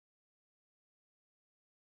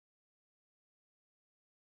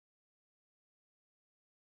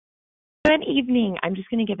Good evening. I'm just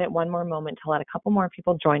going to give it one more moment to let a couple more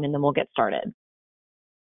people join, and then we'll get started.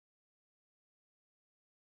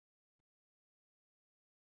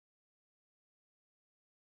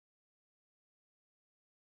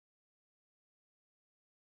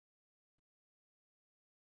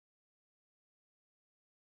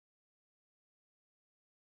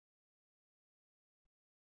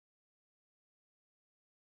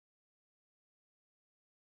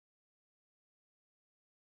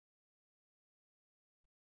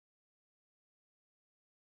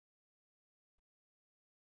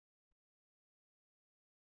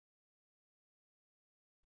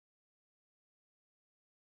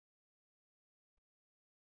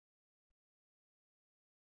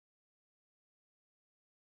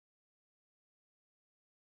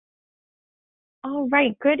 All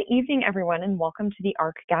right. Good evening, everyone, and welcome to the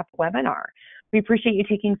ARC-GAP webinar. We appreciate you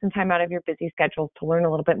taking some time out of your busy schedules to learn a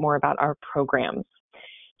little bit more about our programs.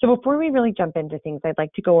 So before we really jump into things, I'd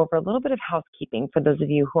like to go over a little bit of housekeeping for those of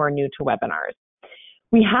you who are new to webinars.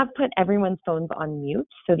 We have put everyone's phones on mute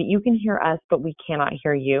so that you can hear us, but we cannot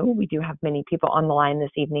hear you. We do have many people on the line this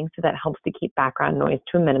evening, so that helps to keep background noise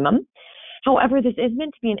to a minimum. However, this is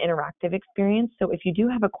meant to be an interactive experience, so if you do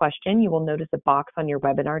have a question, you will notice a box on your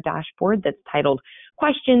webinar dashboard that's titled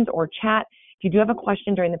Questions or Chat. If you do have a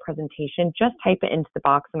question during the presentation, just type it into the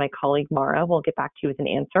box and my colleague Mara will get back to you with an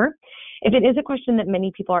answer. If it is a question that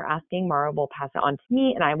many people are asking, Mara will pass it on to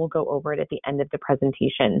me and I will go over it at the end of the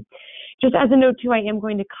presentation. Just as a note too, I am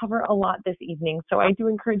going to cover a lot this evening, so I do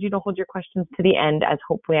encourage you to hold your questions to the end, as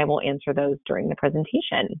hopefully I will answer those during the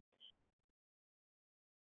presentation.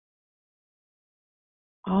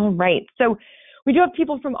 All right, so we do have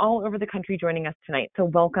people from all over the country joining us tonight, so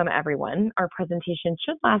welcome everyone. Our presentation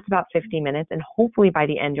should last about 50 minutes, and hopefully by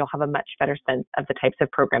the end you'll have a much better sense of the types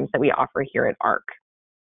of programs that we offer here at ARC.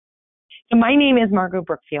 So my name is Margot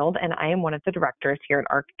Brookfield, and I am one of the directors here at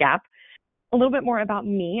ARC-GAP. A little bit more about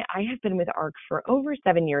me. I have been with ARC for over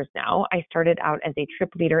 7 years now. I started out as a trip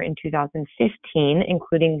leader in 2015,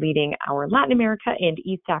 including leading our Latin America and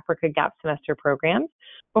East Africa GAP semester programs,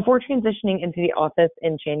 before transitioning into the office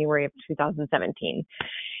in January of 2017.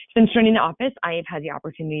 Since joining the office, I have had the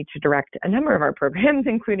opportunity to direct a number of our programs,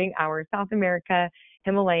 including our South America,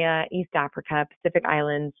 Himalaya, East Africa, Pacific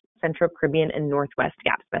Islands, Central Caribbean, and Northwest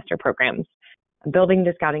GAP semester programs.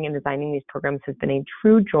 Building, scouting, and designing these programs has been a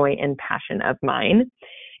true joy and passion of mine.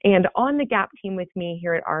 And on the GAP team with me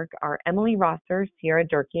here at ARC are Emily Rosser, Sierra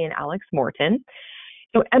Durkee, and Alex Morton.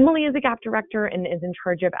 So Emily is a GAP director and is in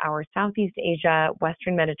charge of our Southeast Asia,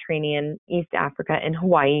 Western Mediterranean, East Africa, and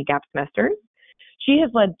Hawaii GAP semesters. She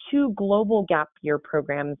has led 2 global GAP year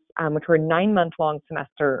programs, which were 9-month-long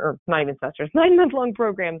semester, or not even semesters, 9-month-long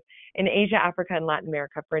programs in Asia, Africa, and Latin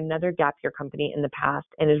America for another GAP year company in the past,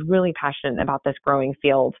 and is really passionate about this growing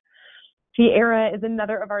field. Sierra is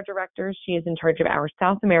another of our directors. She is in charge of our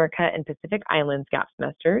South America and Pacific Islands GAP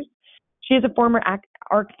semesters. She is a former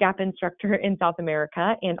ARC GAP instructor in South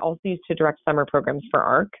America and also used to direct summer programs for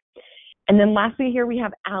ARC. And then lastly here we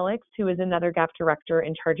have Alex, who is another GAP director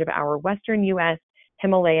in charge of our Western U.S.,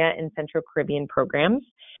 Himalaya, and Central Caribbean programs.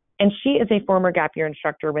 And she is a former GAP year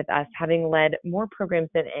instructor with us, having led more programs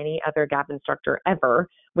than any other GAP instructor ever,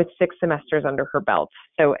 with 6 semesters under her belt.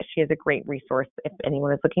 So she is a great resource if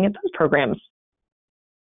anyone is looking at those programs.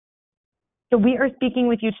 So we are speaking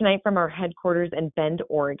with you tonight from our headquarters in Bend,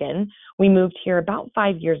 Oregon. We moved here about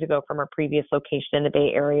 5 years ago from our previous location in the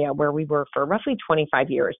Bay Area, where we were for roughly 25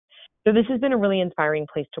 years. So this has been a really inspiring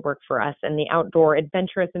place to work for us, and the outdoor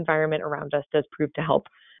adventurous environment around us does prove to help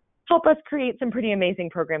us create some pretty amazing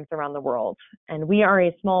programs around the world. And we are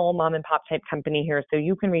a small mom and pop type company here, so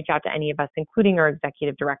you can reach out to any of us, including our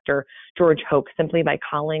executive director, George Hoke, simply by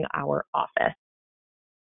calling our office.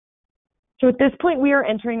 So at this point, we are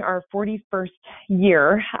entering our 41st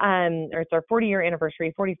year, or it's our 40-year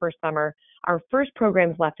anniversary, 41st summer. Our first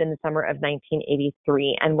programs left in the summer of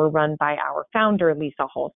 1983 and were run by our founder, Lisa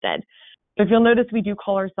Halstead. So if you'll notice, we do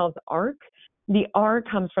call ourselves ARC. The R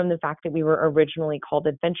comes from the fact that we were originally called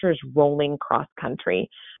Adventures Rolling Cross Country,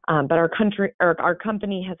 but our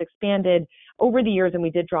company has expanded over the years, and we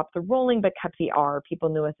did drop the rolling but kept the R. People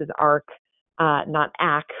knew us as ARC, not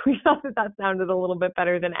ACC. We thought that sounded a little bit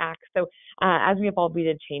better than ACC. So as we evolved, we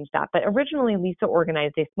did change that. But originally, Lisa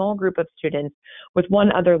organized a small group of students with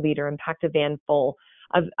one other leader and packed a van full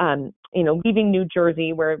of, leaving New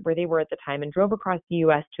Jersey, where they were at the time, and drove across the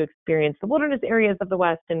U.S. to experience the wilderness areas of the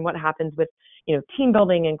West and what happens with, team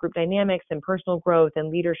building and group dynamics and personal growth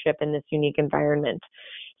and leadership in this unique environment.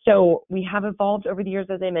 So we have evolved over the years,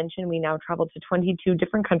 as I mentioned. We now travel to 22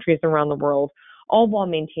 different countries around the world, all while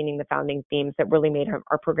maintaining the founding themes that really made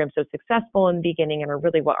our program so successful in the beginning and are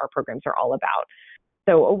really what our programs are all about.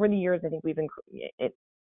 So over the years, I think we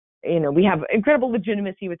have incredible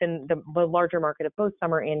legitimacy within the larger market of both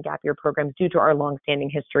summer and gap year programs due to our longstanding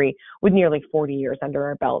history with nearly 40 years under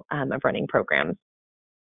our belt of running programs.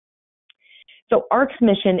 So ARC's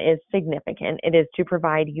mission is significant. It is to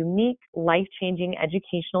provide unique, life-changing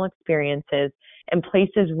educational experiences in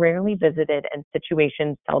places rarely visited and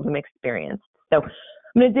situations seldom experienced. So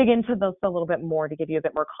I'm going to dig into this a little bit more to give you a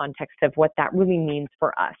bit more context of what that really means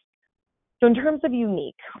for us. So in terms of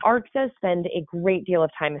unique, ARC does spend a great deal of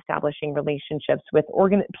time establishing relationships with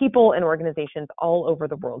people and organizations all over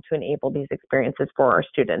the world to enable these experiences for our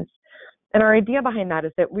students. And our idea behind that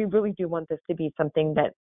is that we really do want this to be something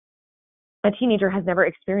that a teenager has never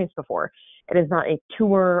experienced before. It is not a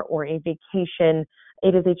tour or a vacation.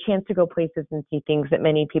 It is a chance to go places and see things that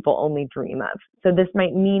many people only dream of. So this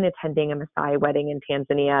might mean attending a Maasai wedding in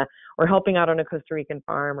Tanzania, or helping out on a Costa Rican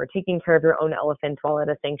farm, or taking care of your own elephant while at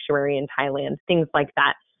a sanctuary in Thailand, things like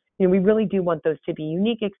that. We really do want those to be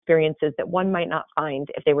unique experiences that one might not find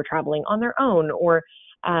if they were traveling on their own or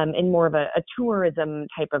in more of a tourism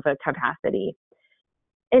type of a capacity.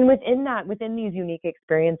 And within these unique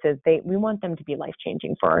experiences, we want them to be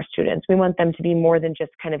life-changing for our students. We want them to be more than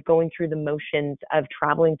just kind of going through the motions of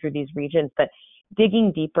traveling through these regions, but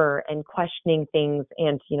digging deeper and questioning things.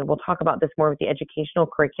 And, we'll talk about this more with the educational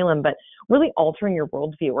curriculum, but really altering your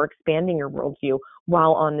worldview or expanding your worldview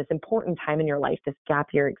while on this important time in your life, this gap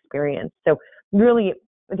year experience. So really,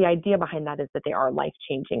 the idea behind that is that they are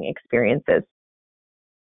life-changing experiences.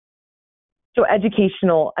 So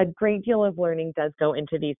a great deal of learning does go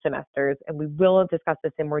into these semesters, and we will discuss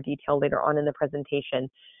this in more detail later on in the presentation.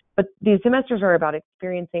 But these semesters are about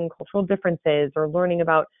experiencing cultural differences or learning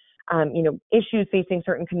about, issues facing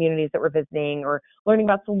certain communities that we're visiting, or learning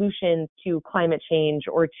about solutions to climate change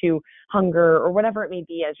or to hunger or whatever it may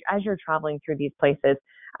be as you're traveling through these places.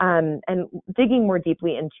 And digging more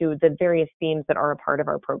deeply into the various themes that are a part of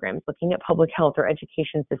our programs, looking at public health or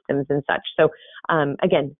education systems and such. So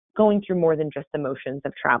again, going through more than just the motions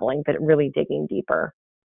of traveling, but really digging deeper.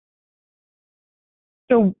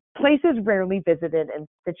 So places rarely visited and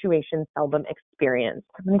situations seldom experienced.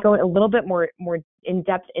 I'm going to go a little bit more in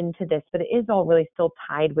depth into this, but it is all really still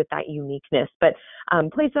tied with that uniqueness. But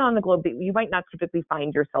places on the globe that you might not typically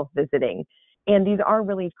find yourself visiting. And these are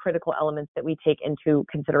really critical elements that we take into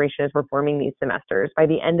consideration as we're forming these semesters. By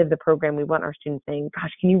the end of the program, we want our students saying,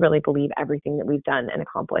 gosh, can you really believe everything that we've done and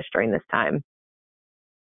accomplished during this time?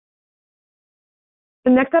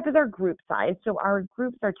 The next up is our group size. So our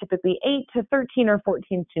groups are typically 8 to 13 or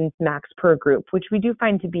 14 students max per group, which we do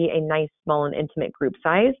find to be a nice, small, and intimate group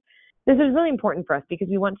size. This is really important for us because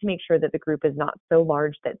we want to make sure that the group is not so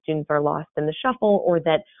large that students are lost in the shuffle, or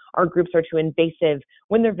that our groups are too invasive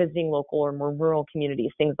when they're visiting local or more rural communities,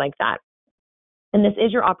 things like that. And this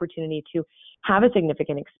is your opportunity to have a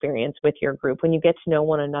significant experience with your group. When you get to know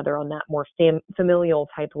one another on that more familial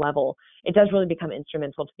type level, it does really become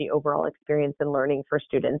instrumental to the overall experience and learning for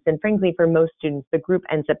students. And frankly, for most students, the group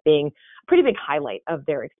ends up being a pretty big highlight of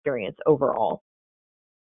their experience overall.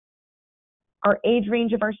 Our age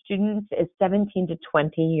range of our students is 17 to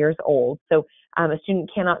 20 years old. So a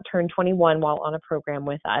student cannot turn 21 while on a program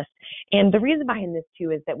with us. And the reason behind this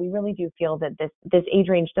too is that we really do feel that this age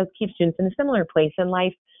range does keep students in a similar place in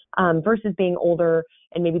life versus being older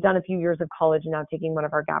and maybe done a few years of college and now taking one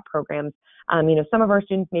of our gap programs. Some of our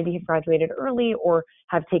students maybe have graduated early or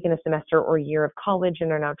have taken a semester or year of college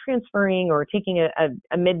and are now transferring or taking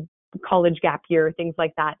a mid-college gap year, things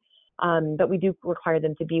like that. But we do require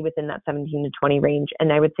them to be within that 17 to 20 range.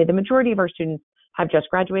 And I would say the majority of our students have just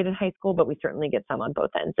graduated high school, but we certainly get some on both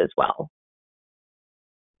ends as well.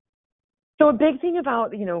 So a big thing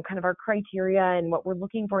about, kind of our criteria and what we're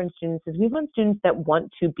looking for in students is we want students that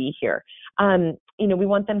want to be here. We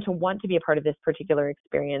want them to want to be a part of this particular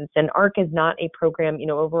experience. And ARC is not a program,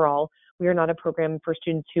 overall, we are not a program for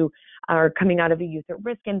students who are coming out of a youth at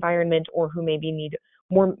risk environment or who maybe need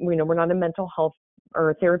more, we're not a mental health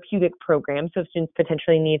or therapeutic program. So if students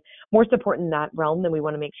potentially need more support in that realm, then we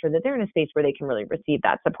want to make sure that they're in a space where they can really receive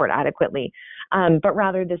that support adequately. But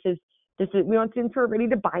rather, we want students who are ready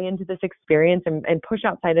to buy into this experience and push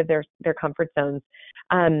outside of their comfort zones.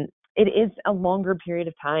 It is a longer period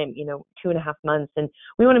of time, 2.5 months, and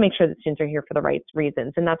we want to make sure that students are here for the right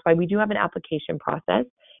reasons. And that's why we do have an application process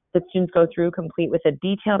that students go through, complete with a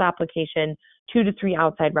detailed application, 2 to 3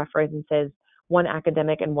 outside references, 1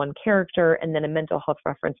 academic and 1 character, and then a mental health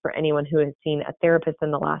reference for anyone who has seen a therapist in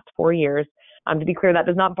the last 4 years. To be clear, that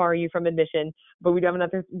does not bar you from admission, but we do have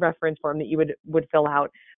another reference form that you would fill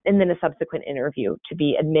out, and then a subsequent interview to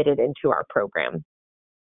be admitted into our program.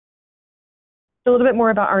 So a little bit more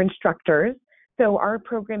about our instructors. So our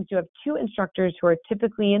programs do have 2 instructors who are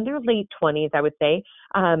typically in their late 20s, I would say,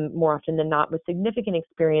 more often than not, with significant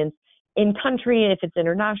experience in country, if it's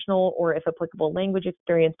international, or if applicable, language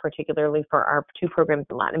experience, particularly for our 2 programs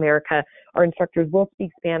in Latin America. Our instructors will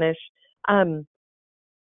speak Spanish.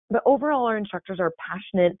 But overall, our instructors are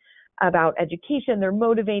passionate about education. They're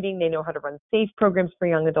motivating. They know how to run safe programs for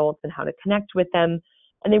young adults and how to connect with them.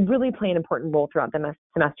 And they really play an important role throughout the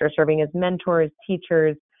semester, serving as mentors,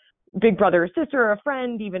 teachers, big brother or sister, or a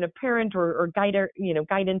friend, even a parent or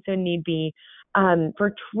guidance when need be.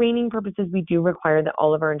 For training purposes, we do require that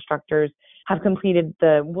all of our instructors have completed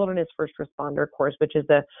the Wilderness First Responder course, which is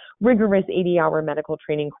a rigorous 80-hour medical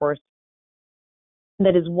training course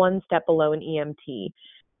that is one step below an EMT.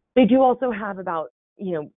 They do also have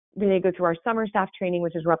they go through our summer staff training,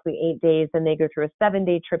 which is roughly 8 days, and they go through a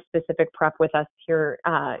 7-day trip-specific prep with us here,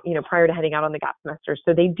 prior to heading out on the gap semester.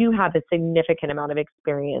 So they do have a significant amount of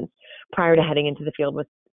experience prior to heading into the field with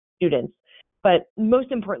students. But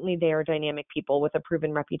most importantly, they are dynamic people with a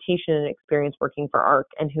proven reputation and experience working for ARC,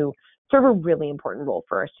 and who serve a really important role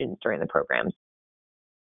for our students during the programs.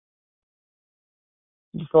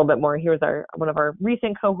 Just a little bit more. Here's one of our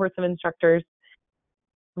recent cohorts of instructors.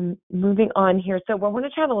 Moving on here. So we want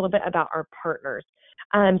to chat a little bit about our partners.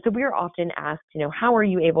 So we are often asked, how are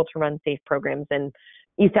you able to run safe programs in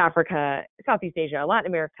East Africa, Southeast Asia, Latin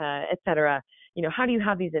America, et cetera? How do you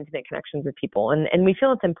have these intimate connections with people? And we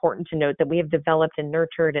feel it's important to note that we have developed and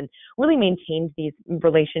nurtured and really maintained these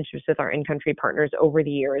relationships with our in-country partners over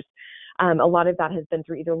the years. A lot of that has been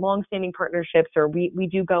through either long-standing partnerships, or we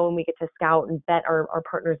do go and we get to scout and vet our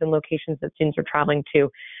partners in locations that students are traveling to.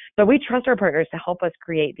 But we trust our partners to help us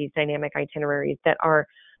create these dynamic itineraries that are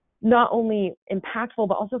not only impactful,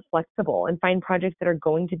 but also flexible, and find projects that are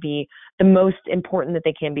going to be the most important that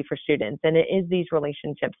they can be for students. And it is these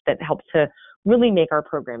relationships that help to really make our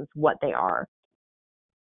programs what they are.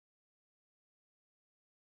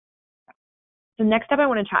 So next up, I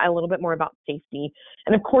want to chat a little bit more about safety.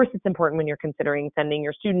 And of course, it's important when you're considering sending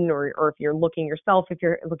your student, or if you're looking yourself, if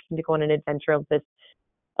you're looking to go on an adventure of this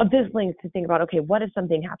length, to think about, okay, what if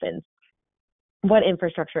something happens? What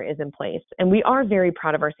infrastructure is in place? And we are very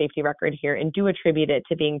proud of our safety record here, and do attribute it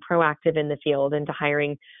to being proactive in the field and to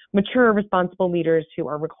hiring mature, responsible leaders who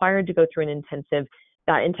are required to go through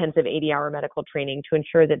that intensive 80-hour medical training to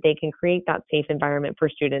ensure that they can create that safe environment for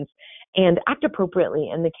students and act appropriately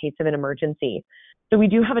in the case of an emergency. So we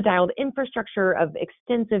do have a dialed infrastructure of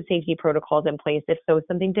extensive safety protocols in place if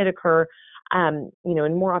something did occur. And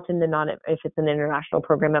more often than not, if it's an international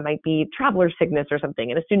program, it might be traveler sickness or something,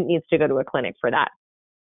 and a student needs to go to a clinic for that.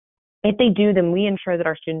 If they do, then we ensure that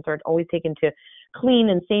our students are always taken to clean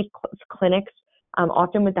and safe clinics,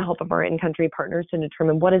 often with the help of our in-country partners, to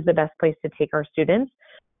determine what is the best place to take our students.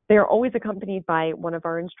 They are always accompanied by one of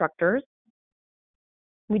our instructors.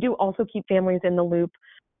 We do also keep families in the loop.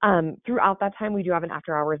 Throughout that time, we do have an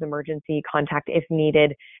after-hours emergency contact if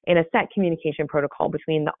needed, and a set communication protocol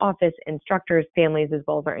between the office, instructors, families, as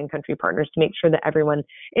well as our in-country partners, to make sure that everyone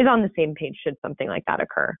is on the same page should something like that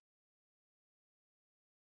occur.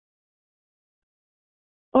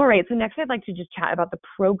 All right, so next I'd like to just chat about the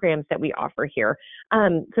programs that we offer here.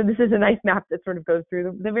 So this is a nice map that sort of goes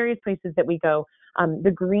through the various places that we go.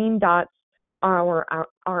 The green dots are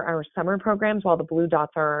our summer programs, while the blue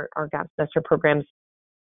dots are our gap semester programs.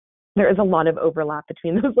 There is a lot of overlap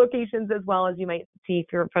between those locations, as well, as you might see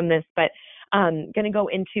from this, but going to go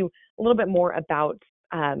into a little bit more about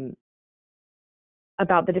the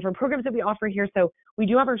different programs that we offer here. So we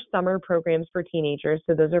do have our summer programs for teenagers.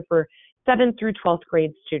 So those are for 7th through 12th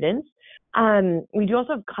grade students. We do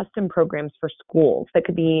also have custom programs for schools that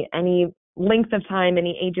could be any length of time,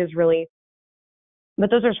 any ages really. But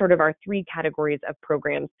those are sort of our 3 categories of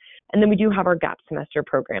programs. And then we do have our gap semester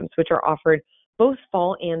programs, which are offered both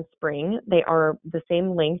fall and spring. They are the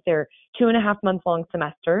same length. They're 2.5-month-long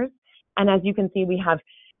semesters. And as you can see, we have,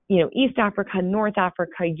 East Africa, North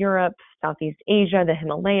Africa, Europe, Southeast Asia, the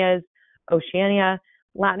Himalayas, Oceania,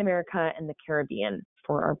 Latin America, and the Caribbean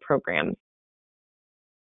for our programs.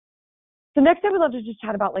 So next, I would love to just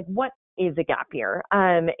chat about what is a gap year,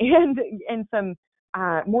 and some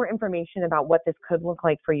more information about what this could look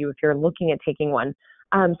like for you if you're looking at taking one.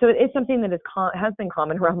 So it is something that has been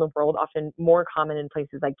common around the world, often more common in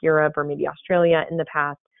places like Europe or maybe Australia in the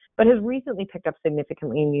past, but has recently picked up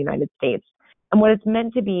significantly in the United States. And what it's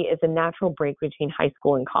meant to be is a natural break between high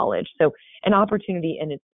school and college. So an opportunity,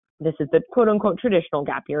 and this is the quote unquote traditional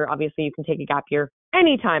gap year. Obviously, you can take a gap year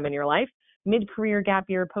anytime in your life, mid-career gap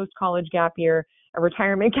year, post-college gap year, a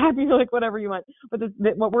retirement gap year, like whatever you want. But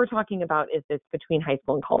what we're talking about is this between high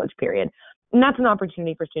school and college period. And that's an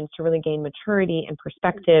opportunity for students to really gain maturity and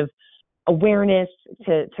perspective, awareness,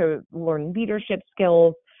 to learn leadership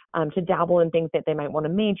skills, to dabble in things that they might want to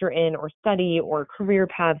major in or study or career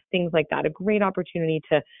paths, things like that. A great opportunity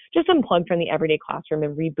to just unplug from the everyday classroom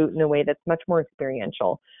and reboot in a way that's much more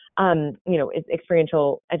experiential.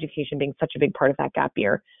 Experiential education being such a big part of that gap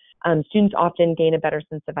year. Students often gain a better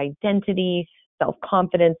sense of identity,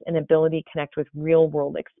 self-confidence, and ability to connect with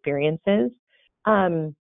real-world experiences.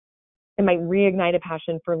 It might reignite a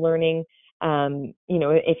passion for learning,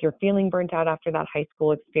 if you're feeling burnt out after that high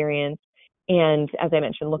school experience. And as I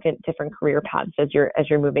mentioned, look at different career paths as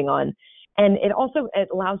you're moving on. And it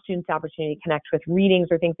allows students the opportunity to connect with readings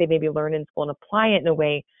or things they maybe learn in school and apply it in a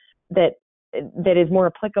way that is more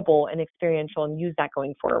applicable and experiential, and use that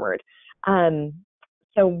going forward.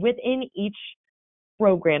 So within each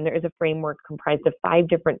program, there is a framework comprised of 5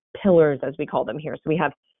 different pillars, as we call them here. So we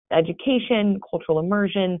have education, cultural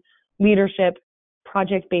immersion, leadership,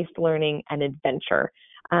 project-based learning, and adventure.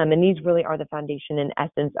 And these really are the foundation and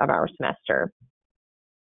essence of our semester.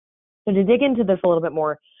 So to dig into this a little bit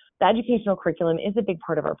more, the educational curriculum is a big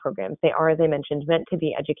part of our programs. They are, as I mentioned, meant to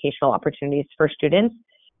be educational opportunities for students.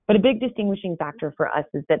 But a big distinguishing factor for us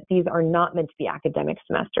is that these are not meant to be academic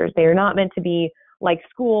semesters. They are not meant to be like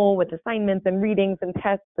school with assignments and readings and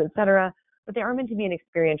tests, etc. But they are meant to be an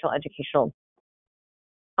experiential educational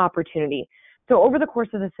opportunity. So over the course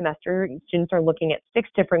of the semester, students are looking at 6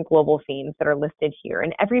 different global themes that are listed here.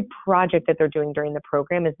 And every project that they're doing during the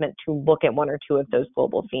program is meant to look at 1 or 2 of those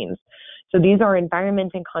global themes. So these are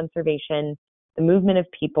environment and conservation, the movement of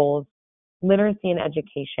peoples, literacy and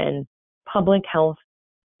education, public health,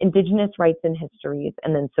 indigenous rights and histories,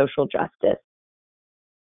 and then social justice.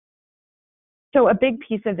 So a big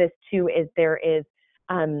piece of this too is there is,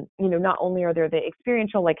 not only are there the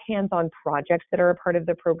experiential, like hands-on projects that are a part of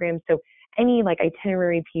the program. So any like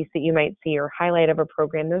itinerary piece that you might see or highlight of a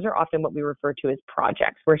program, those are often what we refer to as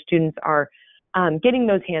projects, where students are getting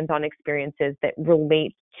those hands-on experiences that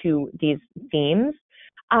relate to these themes.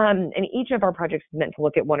 And each of our projects is meant to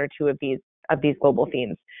look at 1 or 2 of these global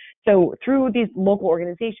themes. So through these local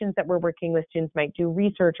organizations that we're working with, students might do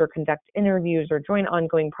research or conduct interviews or join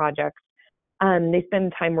ongoing projects. They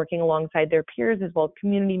spend time working alongside their peers as well as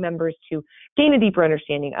community members to gain a deeper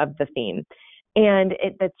understanding of the theme. And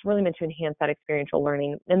that's really meant to enhance that experiential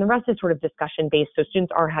learning. And the rest is sort of discussion-based. So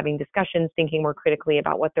students are having discussions, thinking more critically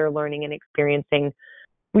about what they're learning and experiencing.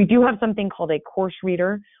 We do have something called a course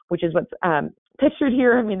reader, which is what's pictured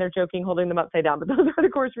here. I mean, they're joking, holding them upside down, but those are the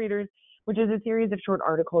course readers, which is a series of short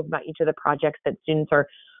articles about each of the projects that students are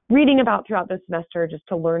reading about throughout the semester, just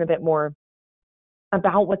to learn a bit more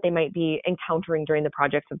about what they might be encountering during the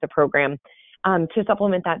projects of the program. To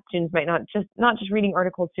supplement that, students might not just reading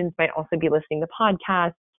articles, students might also be listening to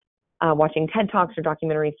podcasts, watching TED Talks or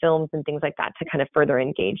documentary films and things like that to kind of further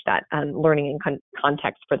engage that learning and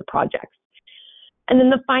context for the projects. And then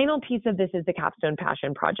the final piece of this is the Capstone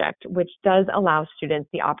Passion Project, which does allow students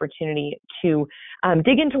the opportunity to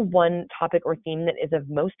dig into one topic or theme that is of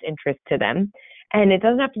most interest to them. And it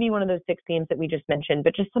doesn't have to be one of those 6 themes that we just mentioned,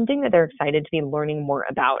 but just something that they're excited to be learning more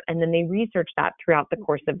about. And then they research that throughout the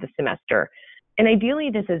course of the semester. And ideally,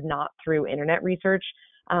 this is not through internet research.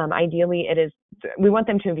 Ideally, we want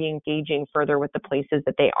them to be engaging further with the places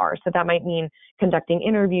that they are. So that might mean conducting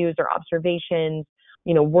interviews or observations,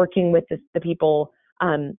 working with the people,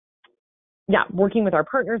 working with our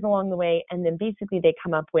partners along the way. And then basically they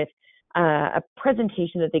come up with a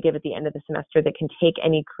presentation that they give at the end of the semester that can take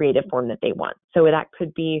any creative form that they want. So that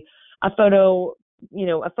could be a photo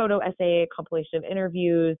essay, a compilation of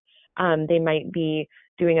interviews. They might be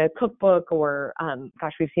doing a cookbook or,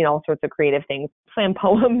 we've seen all sorts of creative things, slam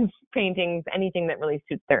poems, paintings, anything that really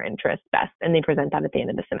suits their interest best. And they present that at the end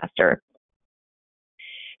of the semester.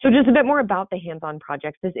 So just a bit more about the hands-on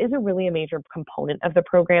projects. This is a major component of the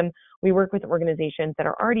program. We work with organizations that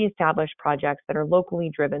are already established projects that are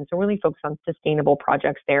locally driven. So really focus on sustainable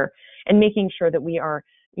projects there and making sure that we are,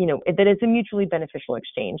 that it's a mutually beneficial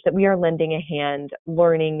exchange, that we are lending a hand,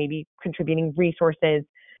 learning, maybe contributing resources.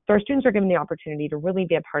 So our students are given the opportunity to really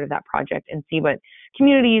be a part of that project and see what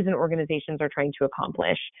communities and organizations are trying to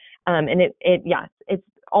accomplish. And it's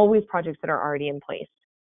always projects that are already in place.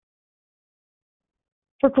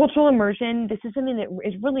 For cultural immersion, this is something that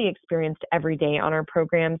is really experienced every day on our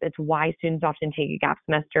programs. It's why students often take a gap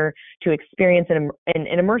semester to experience and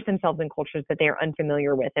immerse themselves in cultures that they are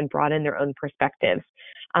unfamiliar with and broaden their own perspectives.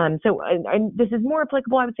 This is more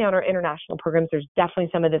applicable, I would say, on our international programs. There's definitely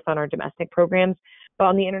some of this on our domestic programs, but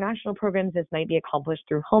on the international programs, this might be accomplished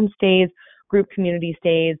through homestays, group community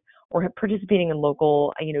stays, or participating in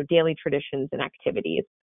local, daily traditions and activities.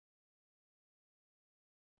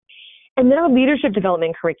 And then our leadership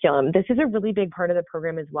development curriculum. This is a really big part of the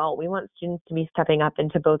program as well. We want students to be stepping up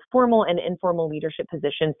into both formal and informal leadership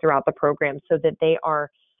positions throughout the program so that they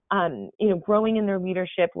are, growing in their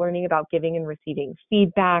leadership, learning about giving and receiving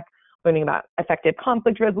feedback, learning about effective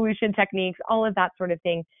conflict resolution techniques, all of that sort of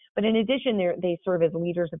thing. But in addition, they serve as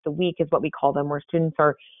leaders of the week, is what we call them, where students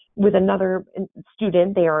are with another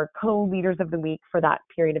student. They are co-leaders of the week for that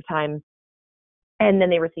period of time. And then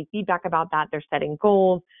they receive feedback about that. They're setting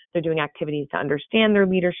goals. They're doing activities to understand their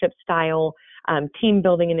leadership style, team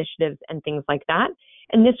building initiatives, and things like that.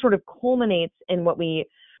 And this sort of culminates in what we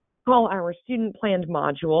call our student planned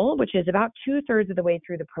module, which is about 2/3 of the way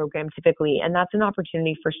through the program typically. And that's an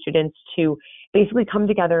opportunity for students to basically come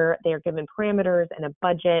together. They are given parameters and a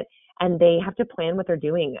budget, and they have to plan what they're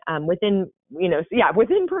doing within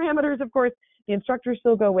parameters, of course. The instructors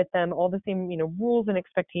still go with them. All the same, rules and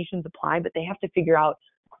expectations apply, but they have to figure out,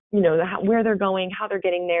 where they're going, how they're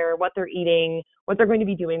getting there, what they're eating, what they're going to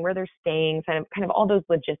be doing, where they're staying, kind of all those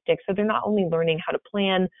logistics. So they're not only learning how to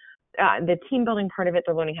plan the team building part of it,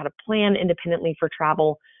 they're learning how to plan independently for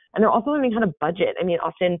travel, and they're also learning how to budget. I mean,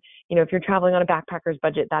 often, if you're traveling on a backpacker's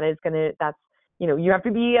budget, you have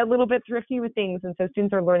to be a little bit thrifty with things. And so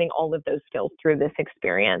students are learning all of those skills through this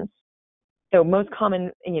experience. So most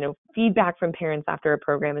common, feedback from parents after a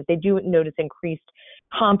program is they do notice increased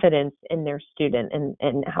confidence in their student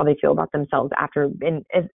and how they feel about themselves after, and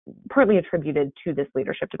is partly attributed to this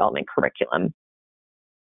leadership development curriculum.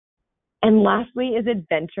 And lastly is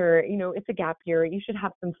adventure. It's a gap year. You should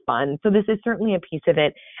have some fun. So this is certainly a piece of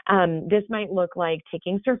it. This might look like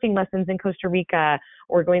taking surfing lessons in Costa Rica,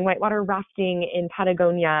 or going whitewater rafting in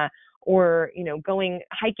Patagonia, or, going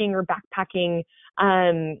hiking or backpacking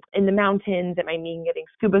in the mountains. It might mean getting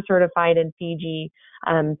scuba certified in Fiji.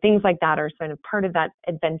 Things like that are sort of part of that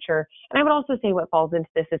adventure. And I would also say what falls into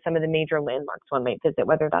this is some of the major landmarks one might visit,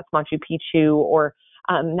 whether that's Machu Picchu or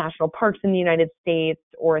national parks in the United States,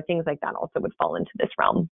 or things like that also would fall into this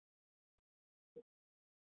realm.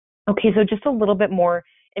 Okay, so just a little bit more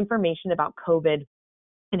information about COVID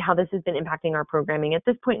and how this has been impacting our programming. At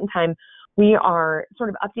this point in time, we are sort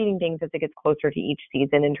of updating things as it gets closer to each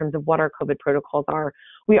season in terms of what our COVID protocols are.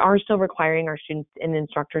 We are still requiring our students and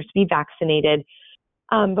instructors to be vaccinated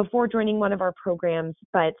before joining one of our programs,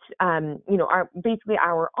 but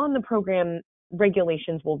our on the program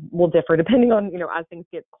regulations will differ depending on, as things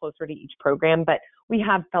get closer to each program. But we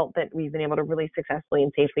have felt that we've been able to really successfully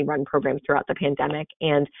and safely run programs throughout the pandemic.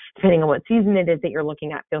 And depending on what season it is that you're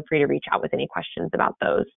looking at, feel free to reach out with any questions about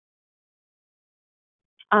those.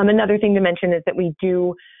 Another thing to mention is that we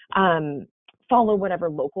do follow whatever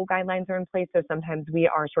local guidelines are in place. So sometimes we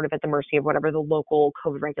are sort of at the mercy of whatever the local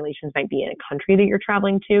COVID regulations might be in a country that you're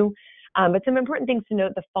traveling to. But some important things to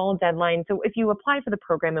note: the fall deadline. So if you apply for the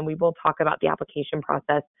program, and we will talk about the application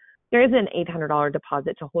process, there is an $800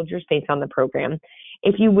 deposit to hold your space on the program.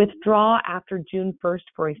 If you withdraw after June 1st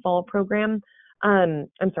for a fall program,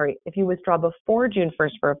 if you withdraw before June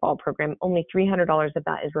 1st for a fall program, only $300 of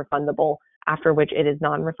that is refundable, after which it is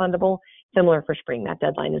non-refundable. Similar for spring, that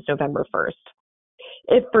deadline is November 1st.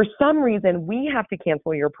 If for some reason we have to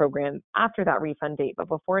cancel your program after that refund date, but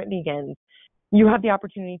before it begins, you have the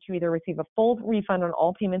opportunity to either receive a full refund on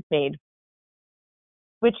all payments made,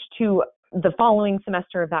 switch to the following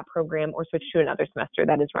semester of that program, or switch to another semester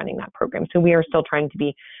that is running that program. So we are still trying to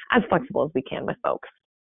be as flexible as we can with folks.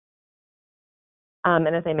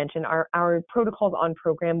 And as I mentioned, our protocols on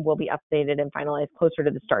program will be updated and finalized closer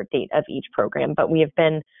to the start date of each program. But we have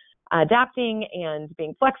been adapting and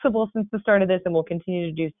being flexible since the start of this, and we'll continue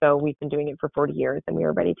to do so. We've been doing it for 40 years, and we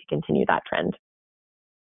are ready to continue that trend.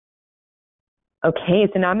 Okay,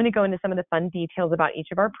 so now I'm going to go into some of the fun details about each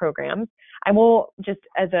of our programs. I will just,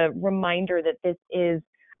 as a reminder, that this is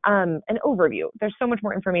an overview. There's so much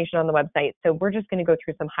more information on the website, so we're just going to go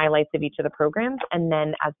through some highlights of each of the programs, and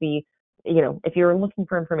then as we, if you're looking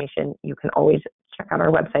for information, you can always check out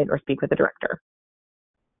our website or speak with the director.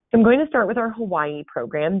 So I'm going to start with our Hawaii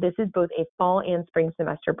program. This is both a fall and spring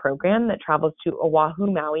semester program that travels to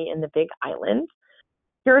Oahu, Maui, and the Big Island.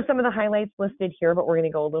 Here are some of the highlights listed here, but we're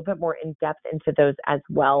going to go a little bit more in depth into those as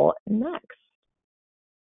well next.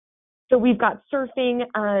 So we've got surfing.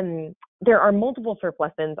 There are multiple surf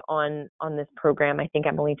lessons on this program. I think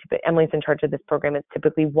Emily's in charge of this program. It's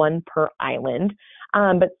typically one per island,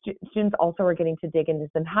 but students also are getting to dig into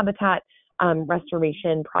some habitat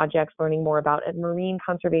restoration projects, learning more about it. Marine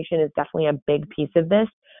conservation is definitely a big piece of this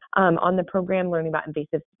on the program, learning about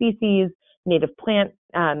invasive species, native plant,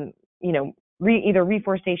 either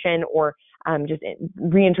reforestation or just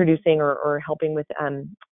reintroducing or helping with,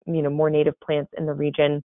 more native plants in the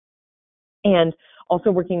region. And also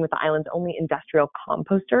working with the island's only industrial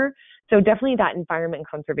composter. So definitely that environment and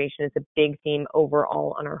conservation is a big theme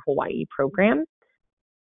overall on our Hawaii program.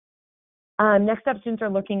 Next up, students are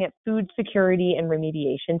looking at food security and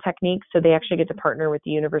remediation techniques. So they actually get to partner with the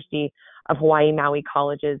University of Hawaii Maui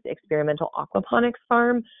College's experimental aquaponics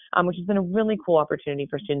farm, which has been a really cool opportunity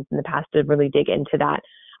for students in the past to really dig into that.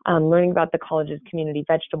 Learning about the college's community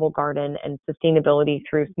vegetable garden and sustainability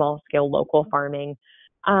through small-scale local farming.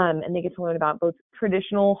 And they get to learn about both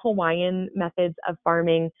traditional Hawaiian methods of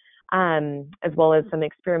farming, as well as some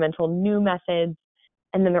experimental new methods.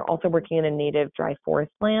 And then they're also working in a native dry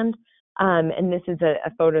forest land. And this is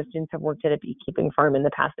a photo. Students have worked at a beekeeping farm in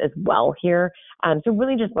the past as well here. So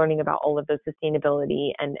really just learning about all of those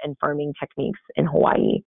sustainability and farming techniques in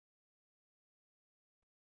Hawaii.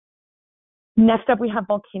 Next up, we have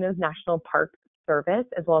Volcanoes National Park Service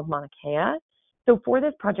as well as Mauna Kea. So for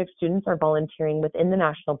this project, students are volunteering within the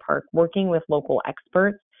national park, working with local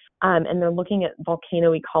experts, and they're looking at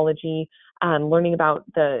volcano ecology, learning about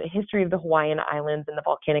the history of the Hawaiian Islands and the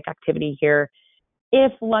volcanic activity here.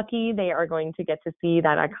 If lucky, they are going to get to see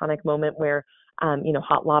that iconic moment where,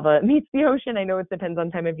 hot lava meets the ocean. I know it depends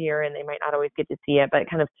on time of year and they might not always get to see it, but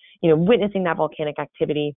kind of, witnessing that volcanic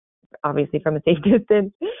activity, obviously from a safe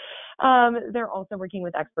distance. They're also working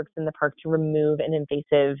with experts in the park to remove an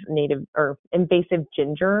invasive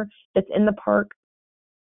ginger that's in the park,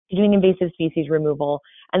 doing invasive species removal,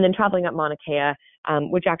 and then traveling up Mauna Kea,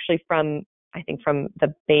 which actually from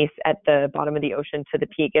the base at the bottom of the ocean to the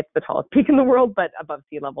peak, it's the tallest peak in the world, but above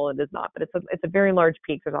sea level it is not. But it's a very large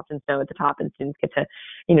peak. There's often snow at the top, and students get to,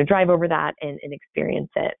 drive over that and experience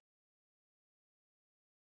it.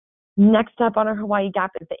 Next up on our Hawaii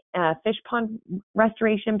Gap is the fish pond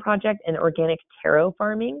restoration project and organic taro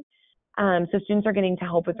farming. So students are getting to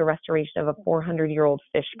help with the restoration of a 400-year-old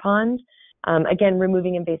fish pond. Again,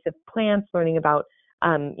 removing invasive plants, learning about,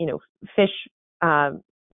 fish,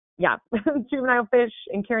 juvenile fish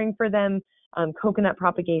and caring for them, coconut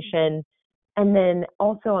propagation. And then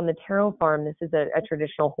also on the taro farm, this is a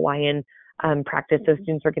traditional Hawaiian practice. So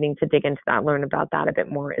students are getting to dig into that, learn about that a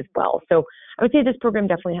bit more as well. So I would say this program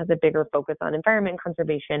definitely has a bigger focus on environment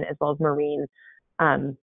conservation as well as marine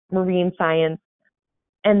science.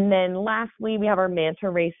 And then lastly, we have our manta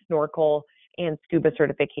ray snorkel and scuba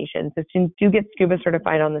certification. So students do get scuba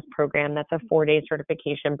certified on this program. That's a 4-day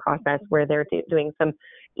certification process where they're doing some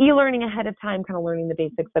e-learning ahead of time, kind of learning the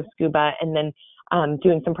basics of scuba, and then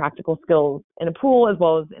doing some practical skills in a pool as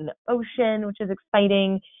well as in the ocean, which is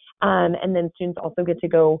exciting. And then students also get to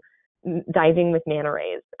go diving with manta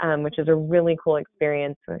rays, which is a really cool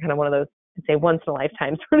experience, kind of one of those, I'd say, once in a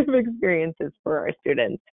lifetime sort of experiences for our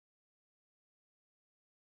students.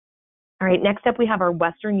 All right, next up we have our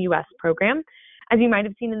Western U.S. program. As you might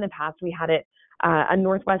have seen in the past, we had a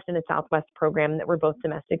Northwest and a Southwest program that were both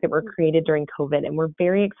domestic that were created during COVID, and we're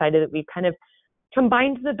very excited that we've kind of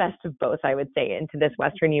combined the best of both, I would say, into this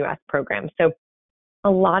Western U.S. program. So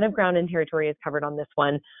a lot of ground and territory is covered on this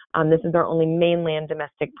one. This is our only mainland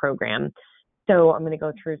domestic program. So I'm going to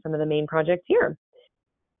go through some of the main projects here.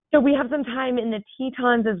 So we have some time in the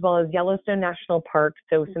Tetons as well as Yellowstone National Park.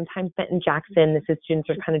 So some time spent in Jackson. This is students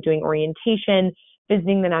are kind of doing orientation,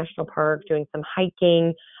 visiting the national park, doing some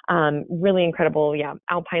hiking, really incredible,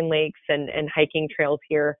 alpine lakes and hiking trails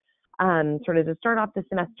here. Sort of to start off the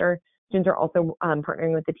semester, students are also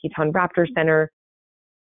partnering with the Teton Raptor Center,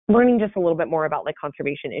 learning just a little bit more about like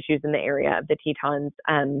conservation issues in the area of the Tetons.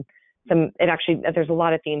 There's a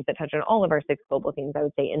lot of themes that touch on all of our 6 global themes, I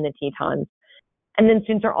would say, in the Tetons. And then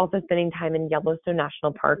students are also spending time in Yellowstone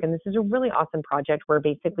National Park. And this is a really awesome project where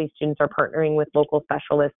basically students are partnering with local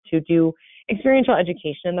specialists to do experiential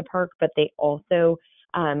education in the park, but they also,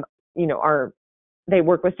 they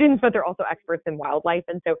work with students, but they're also experts in wildlife.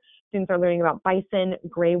 And so students are learning about bison,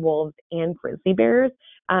 gray wolves, and grizzly bears,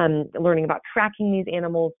 learning about tracking these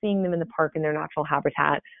animals, seeing them in the park in their natural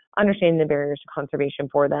habitat, understanding the barriers to conservation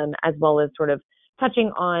for them, as well as sort of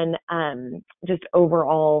touching on just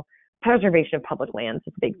overall preservation of public lands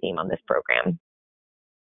is a big theme on this program.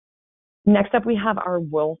 Next up, we have our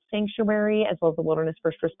Wolf Sanctuary as well as the Wilderness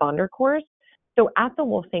First Responder course. So at the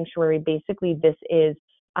Wolf Sanctuary, basically this is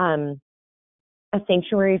a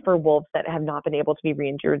sanctuary for wolves that have not been able to be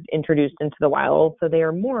reintroduced into the wild. So they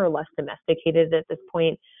are more or less domesticated at this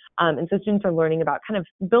point. And so students are learning about kind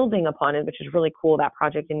of building upon it, which is really cool, that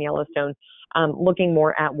project in Yellowstone, looking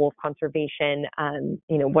more at wolf conservation.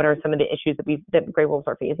 What are some of the issues that gray wolves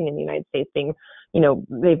are facing in the United States, being,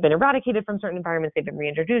 they've been eradicated from certain environments, they've been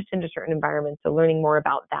reintroduced into certain environments. So learning more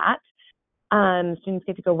about that. Students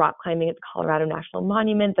get to go rock climbing at the Colorado National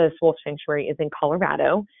Monument. The wolf sanctuary is in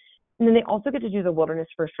Colorado. And then they also get to do the Wilderness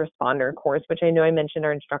First Responder course, which I know I mentioned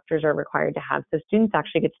our instructors are required to have. So students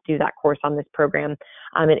actually get to do that course on this program.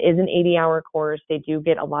 It is an 80-hour course. They do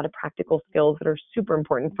get a lot of practical skills that are super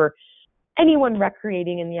important for anyone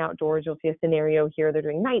recreating in the outdoors. You'll see a scenario here. They're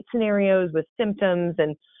doing night scenarios with symptoms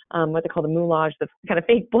and what they call the moulage, the kind of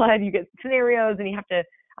fake blood. You get scenarios and you have to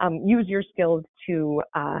use your skills to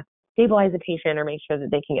stabilize a patient or make sure that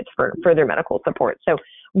they can get further medical support. So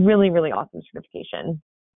really, really awesome certification.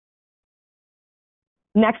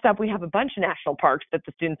 Next up, we have a bunch of national parks that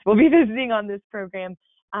the students will be visiting on this program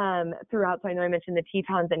throughout. So I know I mentioned the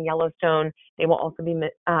Tetons and Yellowstone. They will also be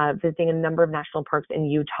visiting a number of national parks in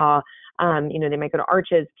Utah. They might go to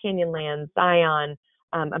Arches, Canyonlands, Zion.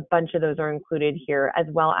 A bunch of those are included here, as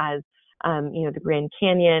well as, the Grand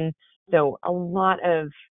Canyon. So a lot of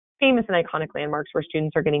famous and iconic landmarks where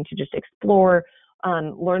students are getting to just explore,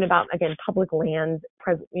 learn about, again, public lands,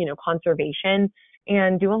 conservation,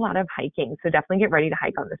 and do a lot of hiking. So definitely get ready to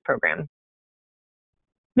hike on this program.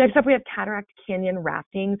 Next up, we have Cataract Canyon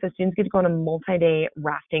rafting. So students get to go on a multi-day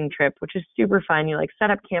rafting trip, which is super fun. You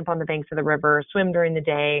set up camp on the banks of the river, swim during the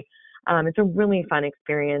day. It's a really fun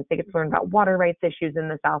experience. They get to learn about water rights issues in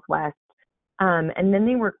the Southwest. And then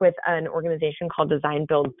they work with an organization called Design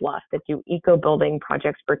Build Bluff that do eco-building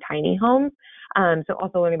projects for tiny homes. So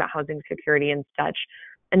also learning about housing security and such.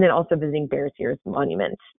 And then also visiting Bears Ears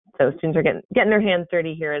Monument. So students are getting their hands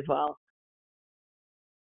dirty here as well.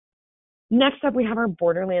 Next up, we have our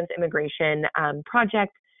Borderlands Immigration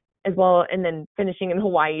project as well, and then finishing in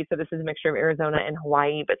Hawaii. So this is a mixture of Arizona and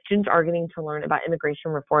Hawaii, but students are getting to learn about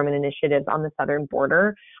immigration reform and initiatives on the southern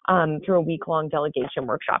border through a week-long delegation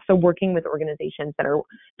workshop. So working with organizations that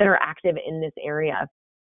are active in this area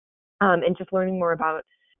and just learning more about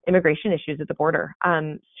immigration issues at the border.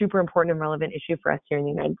 Super important and relevant issue for us here in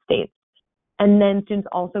the United States. And then students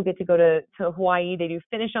also get to go to Hawaii. They do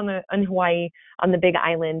finish on Hawaii on the Big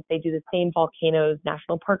Island. They do the same volcanoes,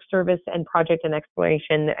 National Park Service, and project and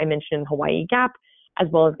exploration that I mentioned in Hawaii Gap, as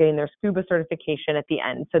well as getting their scuba certification at the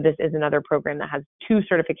end. So this is another program that has 2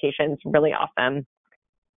 certifications, really awesome.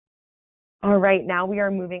 All right, now we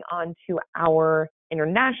are moving on to our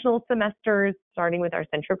international semesters, starting with our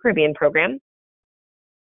Central Caribbean program.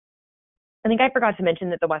 I think I forgot to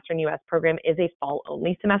mention that the Western U.S. program is a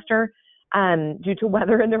fall-only semester. Due to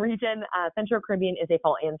weather in the region, Central Caribbean is a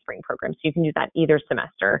fall and spring program, so you can do that either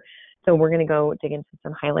semester. So we're going to go dig into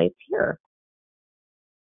some highlights here.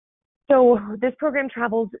 So this program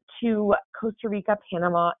travels to Costa Rica,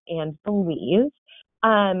 Panama, and Belize.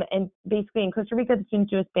 And basically in Costa Rica, the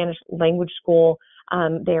students do a Spanish language school.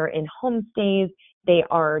 They're in homestays. They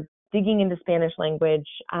are digging into Spanish language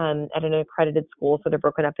at an accredited school. So they're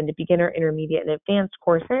broken up into beginner, intermediate, and advanced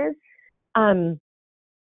courses.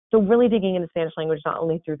 So really digging into Spanish language, not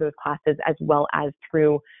only through those classes, as well as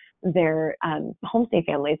through their homestay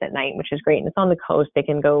families at night, which is great. And it's on the coast. They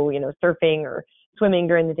can go, surfing or swimming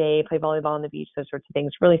during the day, play volleyball on the beach, those sorts of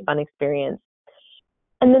things. Really fun experience.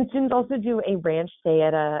 And then students also do a ranch stay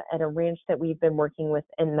at a ranch that we've been working with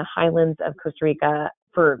in the highlands of Costa Rica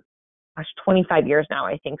for 25 years now,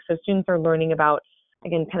 I think. So students are learning about,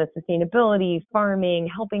 again, kind of sustainability, farming,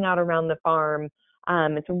 helping out around the farm.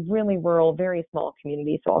 It's a really rural, very small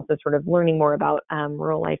community. So also sort of learning more about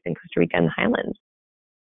rural life in Costa Rica and the highlands.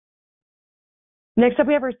 Next up,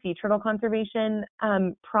 we have our sea turtle conservation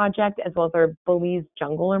project, as well as our Belize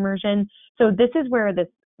jungle immersion. So this is where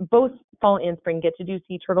both fall and spring get to do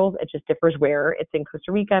sea turtles. It just differs where. It's in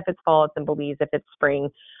Costa Rica if it's fall, it's in Belize if it's spring.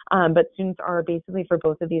 But students are basically, for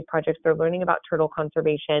both of these projects, they're learning about turtle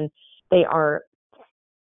conservation. They are,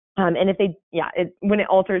 and if they, when it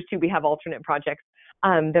alters too, we have alternate projects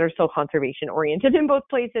that are still conservation oriented in both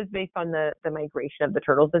places based on the migration of the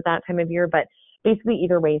turtles at that time of year. But basically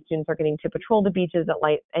either way, students are getting to patrol the beaches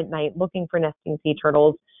at night looking for nesting sea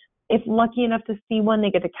turtles. If lucky enough to see one, they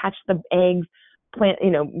get to catch the eggs,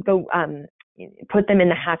 go put them in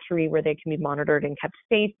the hatchery where they can be monitored and kept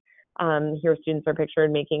safe. Here students are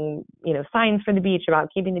pictured making, signs for the beach about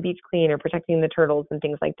keeping the beach clean or protecting the turtles and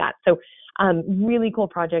things like that. So really cool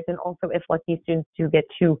project. And also if lucky, students do get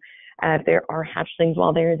to, if there are hatchlings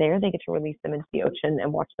while they're there, they get to release them into the ocean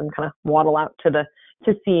and watch them kind of waddle out to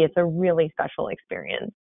sea. It's a really special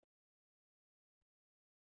experience.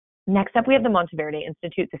 Next up, we have the Monteverde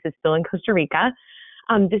Institute. This is still in Costa Rica.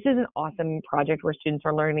 This is an awesome project where students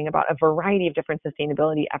are learning about a variety of different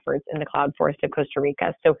sustainability efforts in the cloud forest of Costa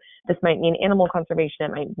Rica. So this might mean animal conservation,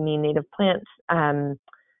 it might mean native plants,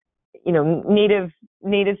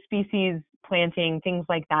 native species planting, things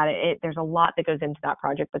like that. There's a lot that goes into that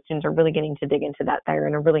project, but students are really getting to dig into that there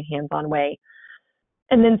in a really hands-on way.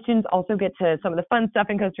 And then students also get to some of the fun stuff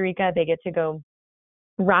in Costa Rica. They get to go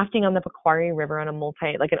rafting on the Pequari River on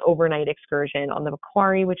an overnight excursion on the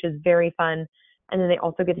Pequari, which is very fun. And then they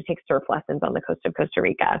also get to take surf lessons on the coast of Costa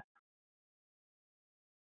Rica.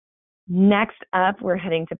 Next up, we're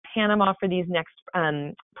heading to Panama for these next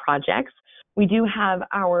projects. We do have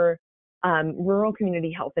our Rural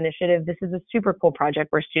Community Health Initiative. This is a super cool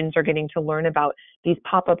project where students are getting to learn about these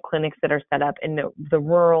pop-up clinics that are set up in the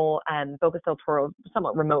rural Bocas del Toro,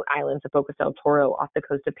 somewhat remote islands of Bocas del Toro off the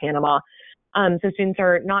coast of Panama. So students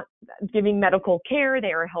are not giving medical care,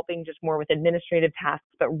 they are helping just more with administrative tasks,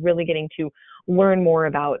 but really getting to learn more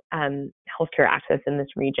about healthcare access in this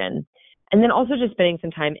region. And then also just spending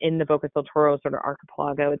some time in the Bocas del Toro sort of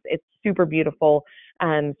archipelago. It's super beautiful.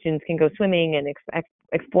 Students can go swimming and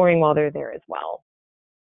exploring while they're there as well.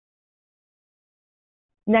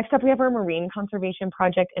 Next up, we have our marine conservation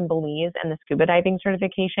project in Belize and the scuba diving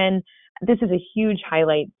certification. This is a huge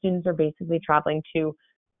highlight. Students are basically traveling to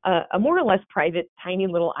a more or less private, tiny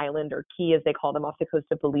little island, or key as they call them, off the coast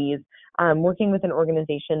of Belize, working with an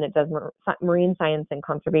organization that does marine science and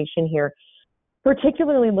conservation here,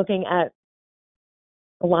 particularly looking at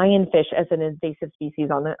lionfish as an invasive species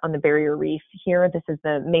on the barrier reef here. This is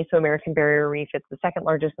the Mesoamerican barrier reef. It's the second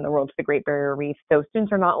largest in the world to the Great Barrier Reef. So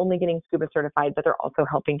students are not only getting scuba certified, but they're also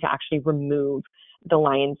helping to actually remove the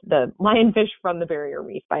lionfish from the barrier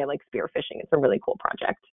reef by spearfishing. It's a really cool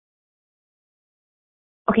project.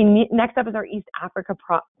 Okay, next up is our East Africa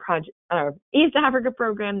East Africa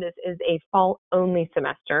program. This is a fall-only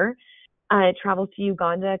semester. It travels to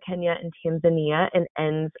Uganda, Kenya, and Tanzania, and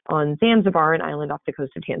ends on Zanzibar, an island off the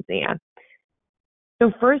coast of Tanzania.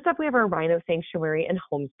 So first up, we have our rhino sanctuary and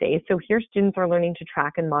homestay. So here, students are learning to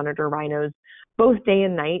track and monitor rhinos both day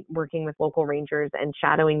and night, working with local rangers and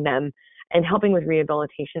shadowing them and helping with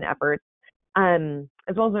rehabilitation efforts,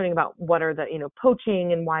 as well as learning about what are the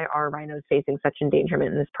poaching and why are rhinos facing such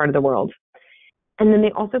endangerment in this part of the world. And then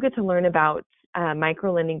they also get to learn about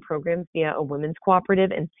micro-lending programs via a women's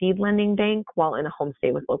cooperative and seed lending bank while in a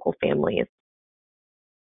homestay with local families.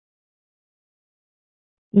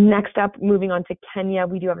 Next up, moving on to Kenya,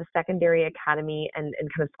 we do have a secondary academy and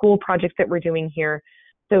kind of school projects that we're doing here.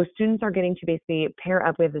 So students are getting to basically pair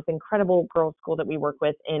up with this incredible girls' school that we work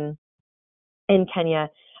with in Kenya.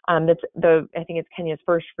 I think it's Kenya's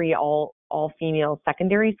first free all-female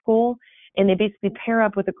secondary school. And they basically pair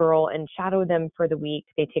up with a girl and shadow them for the week.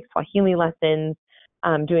 They take Swahili lessons,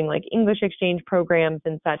 doing English exchange programs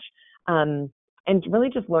and such, and really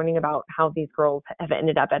just learning about how these girls have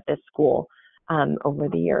ended up at this school over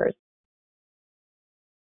the years.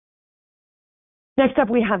 Next up,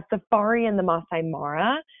 we have safari in the Masai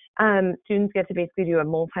Mara. Students get to basically do a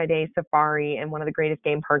multi-day safari in one of the greatest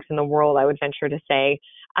game parks in the world, I would venture to say.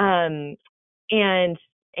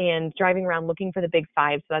 And driving around looking for the big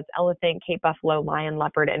five. So that's elephant, Cape buffalo, lion,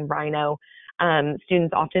 leopard, and rhino.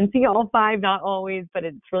 Students often see all five, not always, but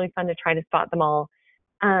it's really fun to try to spot them all.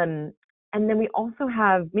 And then we also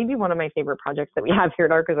have maybe one of my favorite projects that we have here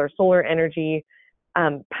at ARC is our solar energy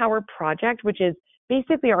power project, which is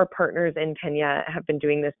basically our partners in Kenya have been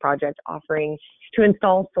doing this project, offering to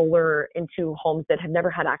install solar into homes that have never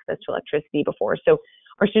had access to electricity before. So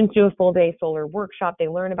our students do a full day solar workshop. They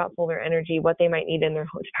learn about solar energy, what they might need in their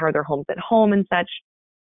to power their homes at home and such.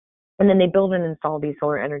 And then they build and install these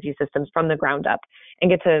solar energy systems from the ground up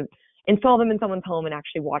and get to install them in someone's home and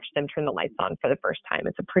actually watch them turn the lights on for the first time.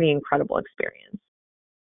 It's a pretty incredible experience.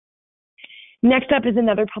 Next up is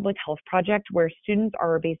another public health project where students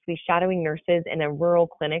are basically shadowing nurses in a rural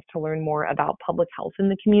clinic to learn more about public health in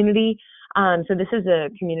the community. So this is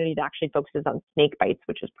a community that actually focuses on snake bites,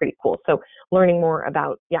 which is pretty cool. So learning more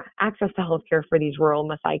about, access to healthcare for these rural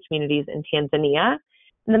Maasai communities in Tanzania.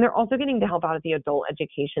 And then they're also getting to help out at the Adult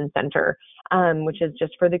Education Center, which is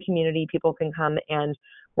just for the community. People can come and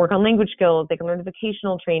work on language skills. They can learn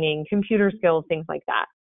vocational training, computer skills, things like that.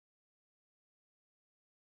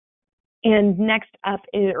 And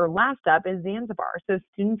last up is Zanzibar. So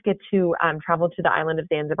students get to travel to the island of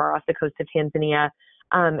Zanzibar off the coast of Tanzania,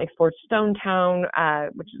 explore Stone Town,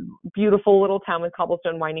 which is a beautiful little town with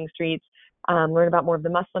cobblestone winding streets, learn about more of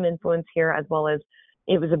the Muslim influence here, as well as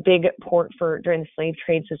it was a big port during the slave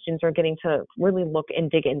trade. So students are getting to really look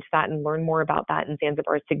and dig into that and learn more about that and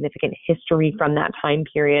Zanzibar's significant history from that time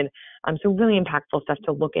period. So really impactful stuff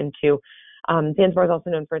to look into. Zanzibar is also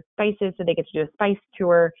known for its spices, so they get to do a spice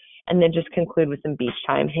tour and then just conclude with some beach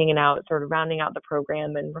time, hanging out, sort of rounding out the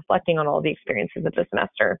program and reflecting on all the experiences of the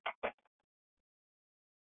semester.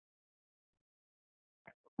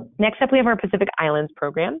 Next up, we have our Pacific Islands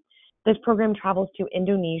program. This program travels to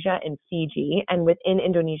Indonesia and Fiji, and within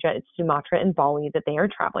Indonesia, it's Sumatra and Bali that they are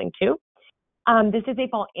traveling to. This is a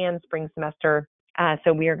fall and spring semester,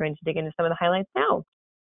 so we are going to dig into some of the highlights now.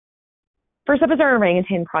 First up is our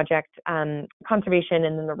orangutan project, conservation,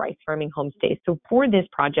 and then the rice farming homestay. So for this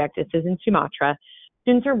project, this is in Sumatra.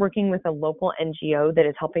 Students are working with a local NGO that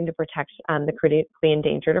is helping to protect the critically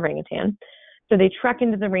endangered orangutan. So they trek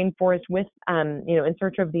into the rainforest with, in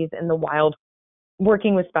search of these in the wild,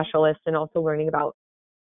 working with specialists and also learning about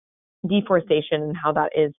deforestation and how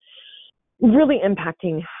that is really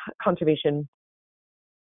impacting conservation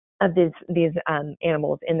of these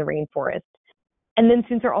animals in the rainforest. And then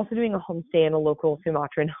students are also doing a homestay in a local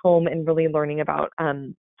Sumatran home and really learning about,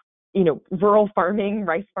 rural farming,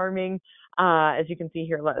 rice farming. As you can see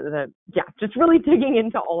here, just really digging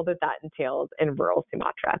into all that entails in rural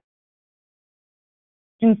Sumatra.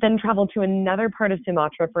 Students then travel to another part of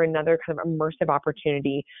Sumatra for another kind of immersive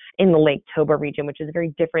opportunity in the Lake Toba region, which is a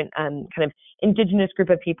very different kind of indigenous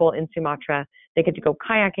group of people in Sumatra. They get to go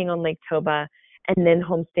kayaking on Lake Toba and then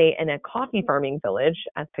homestay in a coffee farming village,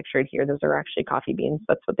 as pictured here. Those are actually coffee beans.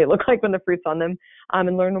 That's what they look like when the fruit's on them,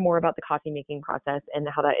 and learn more about the coffee making process and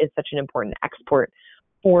how that is such an important export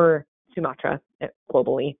for Sumatra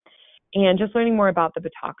globally. And just learning more about the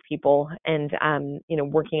Batak people and,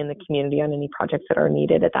 working in the community on any projects that are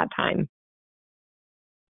needed at that time.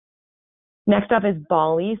 Next up is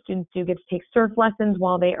Bali. Students do get to take surf lessons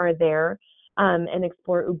while they are there and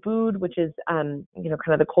explore Ubud, which is, kind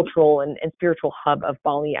of the cultural and spiritual hub of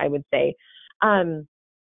Bali, I would say. And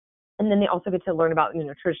then they also get to learn about,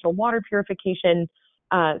 traditional water purification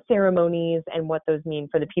ceremonies and what those mean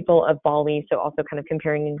for the people of Bali. So also kind of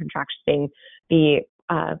comparing and contrasting the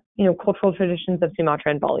cultural traditions of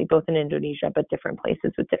Sumatra and Bali, both in Indonesia, but different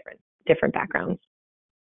places with different backgrounds.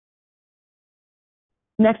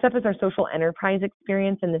 Next up is our social enterprise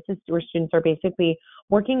experience, and this is where students are basically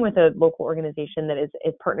working with a local organization that is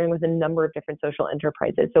partnering with a number of different social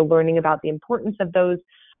enterprises. So learning about the importance of those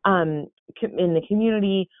in the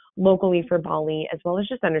community, locally for Bali, as well as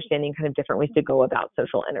just understanding kind of different ways to go about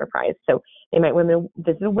social enterprise. So they might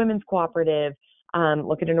visit a women's cooperative,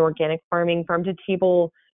 look at an organic farming, farm to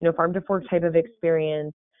table, farm to fork type of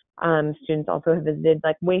experience. Students also have visited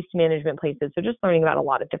like waste management places. So just learning about a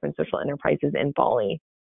lot of different social enterprises in Bali.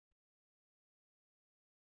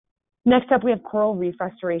 Next up, we have coral reef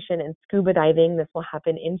restoration and scuba diving. This will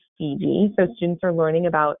happen in Fiji. So students are learning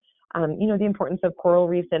about, the importance of coral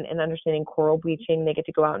reefs and understanding coral bleaching. They get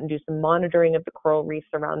to go out and do some monitoring of the coral reefs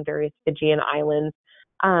around various Fijian islands.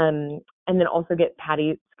 And then also get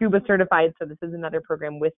PADI scuba certified. So this is another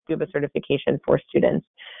program with scuba certification for students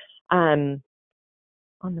on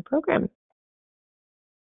the program.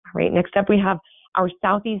 All right, next up we have our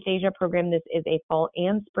Southeast Asia program. This is a fall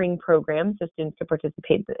and spring program, so students can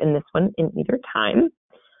participate in this one in either time.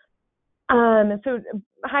 So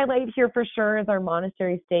highlight here for sure is our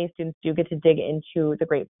monastery stay. Students do get to dig into the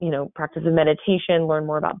great, practice of meditation, learn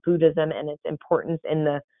more about Buddhism and its importance in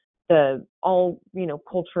the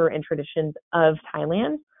culture and traditions of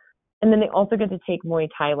Thailand. And then they also get to take Muay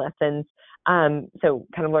Thai lessons. So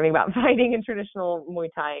kind of learning about fighting and traditional Muay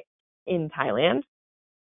Thai in Thailand.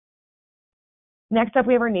 Next up,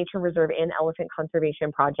 we have our nature reserve and elephant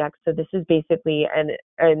conservation project. So this is basically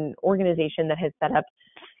an organization that has set up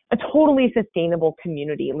a totally sustainable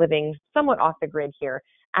community living somewhat off the grid here,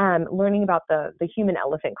 learning about the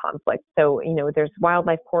human-elephant conflict. So, there's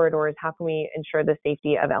wildlife corridors. How can we ensure the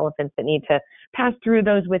safety of elephants that need to pass through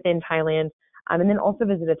those within Thailand? And then also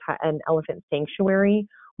visit an elephant sanctuary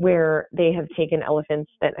where they have taken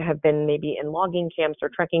elephants that have been maybe in logging camps or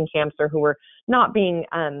trekking camps or who were not being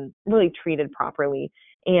really treated properly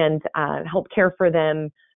and help care for them,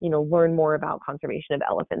 learn more about conservation of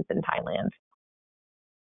elephants in Thailand.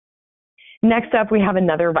 Next up, we have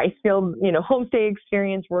another rice field, homestay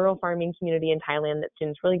experience, rural farming community in Thailand that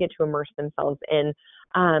students really get to immerse themselves in,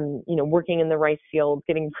 working in the rice field,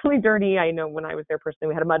 getting really dirty. I know when I was there personally,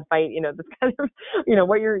 we had a mud fight, this kind of,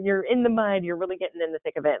 where you're in the mud, you're really getting in the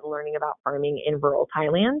thick of it and learning about farming in rural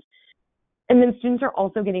Thailand. And then students are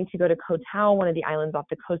also getting to go to Koh Tao, one of the islands off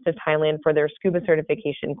the coast of Thailand, for their scuba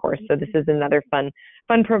certification course. So this is another fun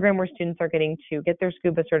program where students are getting to get their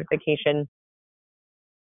scuba certification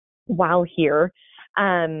while here,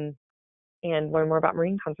 and learn more about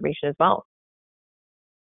marine conservation as well.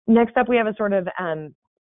 Next up, we have a sort of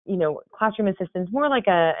classroom assistance, more like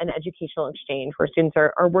an educational exchange where students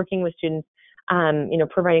are working with students,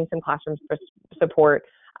 providing some classroom support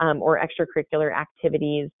or extracurricular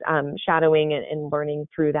activities, shadowing and learning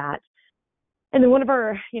through that. And then one of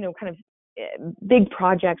our, kind of big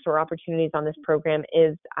projects or opportunities on this program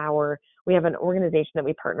is we have an organization that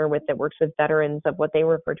we partner with that works with veterans of what they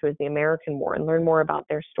refer to as the American War and learn more about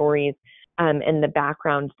their stories and the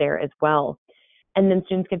background there as well. And then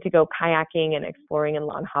students get to go kayaking and exploring in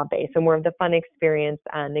Lan Ha Bay, so more of the fun experience.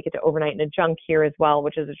 They get to overnight in a junk here as well,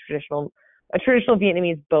 which is a traditional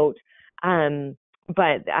Vietnamese boat.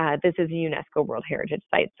 But this is a UNESCO World Heritage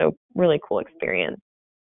Site, so really cool experience.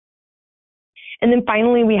 And then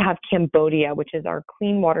finally, we have Cambodia, which is our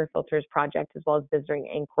Clean Water Filters project, as well as visiting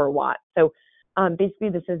Angkor Wat. So basically,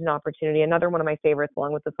 this is an opportunity, another one of my favorites,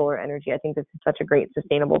 along with the solar energy. I think this is such a great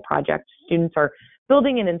sustainable project. Students are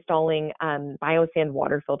building and installing biosand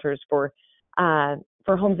water filters for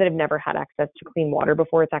homes that have never had access to clean water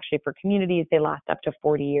before. It's actually for communities. They last up to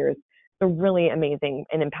 40 years. It's a really amazing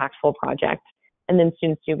and impactful project. And then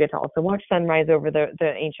students do get to also watch sunrise over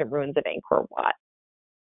the ancient ruins of Angkor Wat.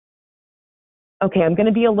 Okay, I'm going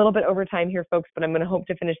to be a little bit over time here, folks, but I'm going to hope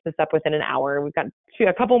to finish this up within an hour. We've got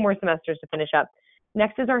a couple more semesters to finish up.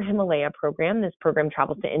 Next is our Himalaya program. This program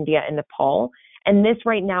travels to India and Nepal. And this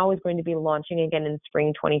right now is going to be launching again in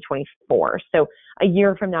spring 2024. So a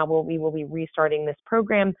year from now, we will be restarting this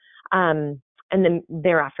program. And then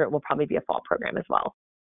thereafter, it will probably be a fall program as well.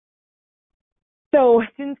 So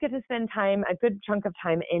students get to spend a good chunk of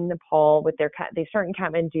time in Nepal with they start in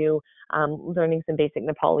Kathmandu, learning some basic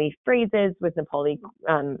Nepali phrases with Nepali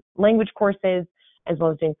language courses, as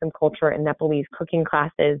well as doing some culture and Nepalese cooking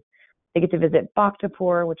classes. They get to visit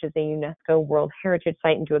Bhaktapur, which is a UNESCO World Heritage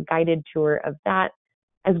Site, and do a guided tour of that,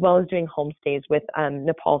 as well as doing homestays with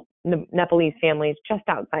Nepalese families just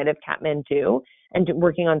outside of Kathmandu, and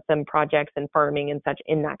working on some projects and farming and such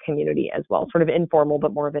in that community as well, sort of informal,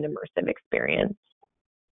 but more of an immersive experience.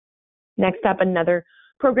 Next up, another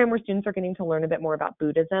program where students are getting to learn a bit more about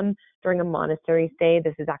Buddhism during a monastery stay.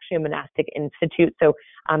 This is actually a monastic institute, so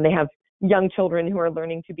they have young children who are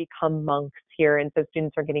learning to become monks here, and so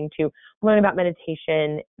students are getting to learn about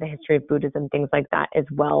meditation, the history of Buddhism, things like that as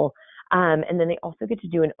well. And then they also get to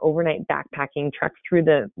do an overnight backpacking trek through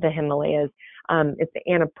the Himalayas. It's the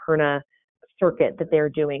Annapurna circuit that they're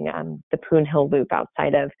doing, the Poon Hill Loop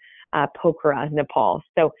outside of Pokhara, Nepal.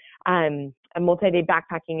 So a multi-day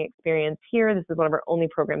backpacking experience here. This is one of our only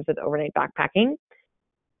programs with overnight backpacking.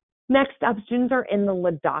 Next up, students are in the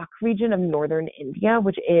Ladakh region of northern India,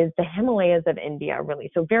 which is the Himalayas of India,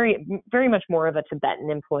 really. So very, very much more of a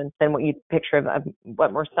Tibetan influence than what you picture of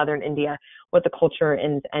what more southern India, what the culture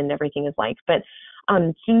and everything is like. But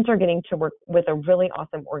students are getting to work with a really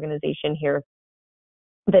awesome organization here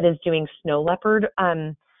that is doing snow leopard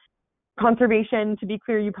conservation. To be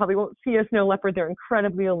clear, you probably won't see a snow leopard. They're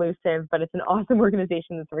incredibly elusive, but it's an awesome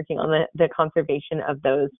organization that's working on the conservation of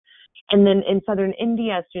those. And then in southern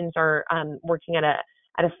India, students are working at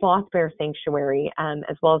a sloth bear sanctuary,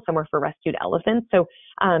 as well as somewhere for rescued elephants. So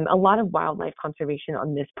a lot of wildlife conservation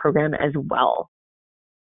on this program as well.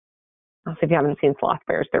 Also, if you haven't seen sloth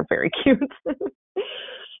bears, they're very cute.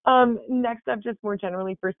 Next up, just more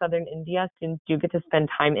generally for southern India, students do get to spend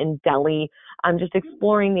time in Delhi, just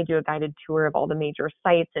exploring. They do a guided tour of all the major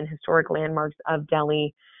sites and historic landmarks of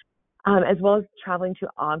Delhi, as well as traveling to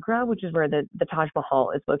Agra, which is where the Taj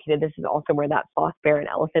Mahal is located. This is also where that sloth bear and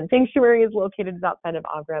elephant sanctuary is located, is outside of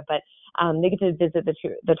Agra, but they get to visit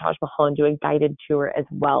the Taj Mahal and do a guided tour as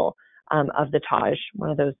well of the Taj, one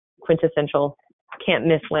of those quintessential can't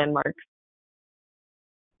miss landmarks.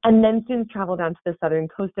 And then students travel down to the southern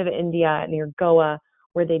coast of India near Goa,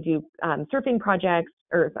 where they do surfing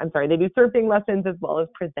lessons, as well as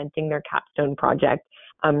presenting their capstone project,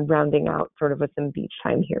 rounding out sort of with some beach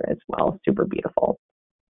time here as well. Super beautiful.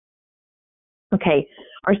 Okay,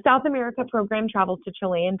 our South America program travels to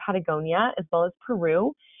Chile and Patagonia, as well as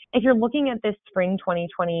Peru. If you're looking at this spring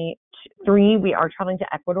 2023, we are traveling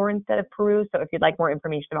to Ecuador instead of Peru. So if you'd like more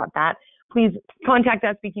information about that, please contact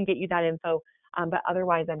us. We can get you that info. But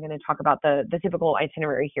otherwise, I'm going to talk about the typical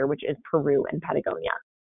itinerary here, which is Peru and Patagonia.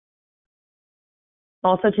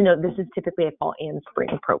 Also to note, this is typically a fall and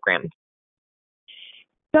spring program.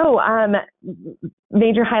 So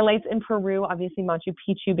major highlights in Peru, obviously Machu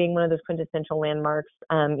Picchu being one of those quintessential landmarks,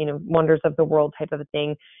 wonders of the world type of a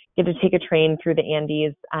thing. You get to take a train through the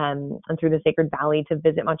Andes and through the Sacred Valley to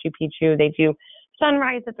visit Machu Picchu. They do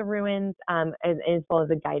sunrise at the ruins, as well as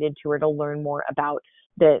a guided tour to learn more about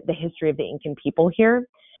the history of the Incan people here.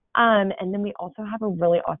 And then we also have a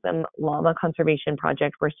really awesome llama conservation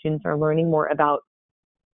project where students are learning more about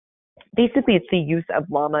basically it's the use of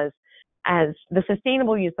llamas as the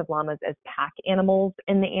sustainable use of llamas as pack animals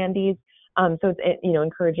in the Andes. So it's,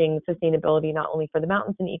 encouraging sustainability not only for the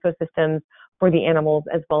mountains and ecosystems, for the animals,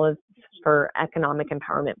 as well as for economic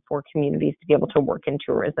empowerment for communities to be able to work in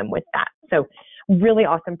tourism with that. So really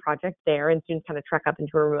awesome project there, and students kind of trek up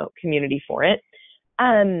into a remote community for it.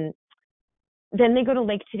 Then they go to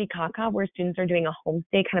Lake Titicaca, where students are doing a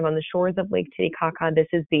homestay kind of on the shores of Lake Titicaca. This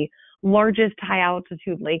is the largest high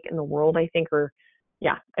altitude lake in the world, I think,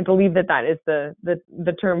 I believe that is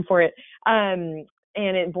the term for it.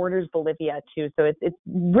 And it borders Bolivia too. So it's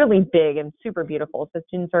really big and super beautiful. So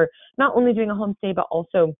students are not only doing a homestay, but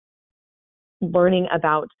also learning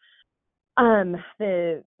about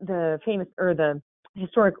the famous, or the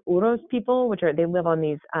historic Uros people, they live on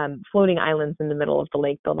these floating islands in the middle of the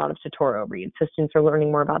lake, built out of Totoro reeds. So students are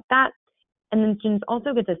learning more about that. And then students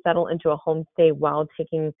also get to settle into a homestay while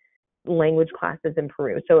taking language classes in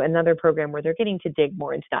Peru. So another program where they're getting to dig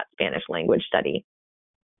more into that Spanish language study.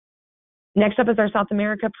 Next up is our South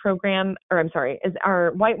America program, is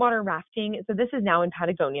our whitewater rafting. So this is now in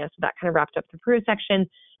Patagonia. So that kind of wrapped up the Peru section.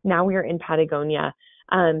 Now we are in Patagonia.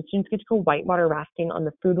 Students get to go whitewater rafting on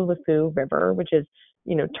the Futaleufú River, which is,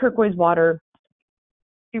 turquoise water,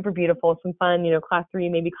 super beautiful, some fun, class 3,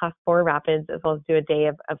 maybe class 4 rapids, as well as do a day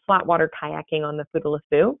of flat water kayaking on the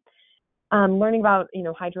Futaleufú. Learning about,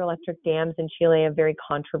 hydroelectric dams in Chile, a very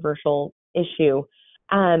controversial issue.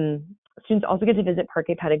 Students also get to visit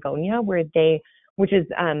Parque Patagonia, which is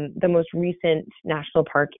the most recent national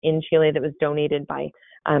park in Chile that was donated by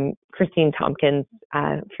Christine Tompkins.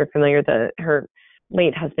 If you're familiar, her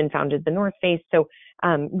late husband founded the North Face. So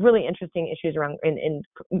really interesting issues around in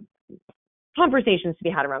conversations to be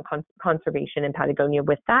had around conservation in Patagonia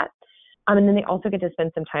with that. And then they also get to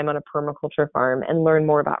spend some time on a permaculture farm and learn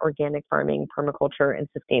more about organic farming, permaculture, and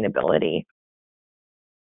sustainability.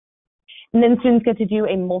 And then students get to do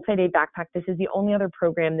a multi-day backpack. This is the only other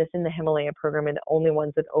program, this in the Himalaya program, and the only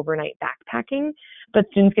ones with overnight backpacking. But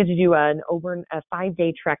students get to do a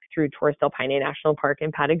 5-day trek through Torres del Paine National Park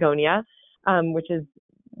in Patagonia, which is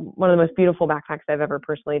one of the most beautiful backpacks I've ever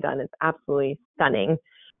personally done. It's absolutely stunning.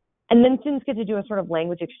 And then students get to do a sort of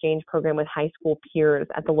language exchange program with high school peers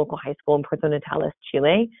at the local high school in Puerto Natales,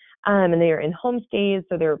 Chile. And they are in homestays,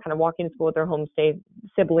 so they're kind of walking to school with their homestay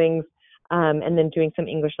siblings, and then doing some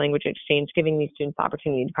English language exchange, giving these students the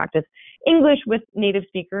opportunity to practice English with native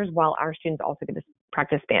speakers, while our students also get to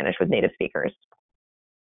practice Spanish with native speakers.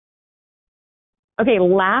 Okay,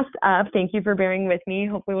 last up, thank you for bearing with me.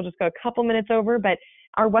 Hopefully we'll just go a couple minutes over, but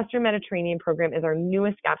our Western Mediterranean program is our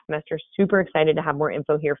newest gap semester. Super excited to have more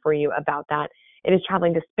info here for you about that. It is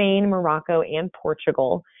traveling to Spain, Morocco, and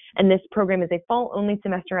Portugal. And this program is a fall-only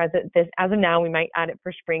semester as of now. We might add it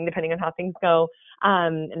for spring, depending on how things go,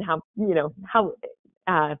 and how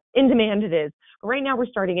in demand it is. But right now we're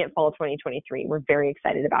starting it fall 2023. We're very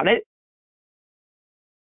excited about it.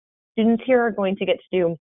 Students here are going to get to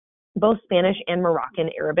do both Spanish and Moroccan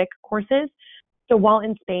Arabic courses. So while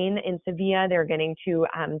in Spain, in Sevilla, they're getting to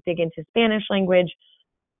dig into Spanish language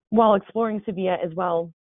while exploring Sevilla as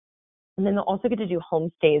well. And then they'll also get to do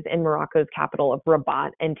homestays in Morocco's capital of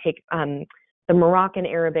Rabat and take the Moroccan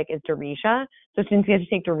Arabic is Darija. So students get to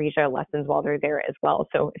take Darija lessons while they're there as well.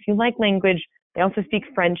 So if you like language, they also speak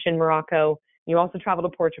French in Morocco. You also travel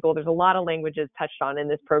to Portugal. There's a lot of languages touched on in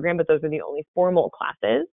this program, but those are the only formal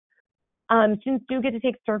classes. Students do get to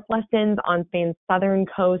take surf lessons on Spain's southern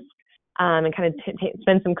coast, and kind of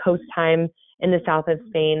spend some coast time in the south of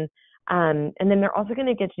Spain. And then they're also going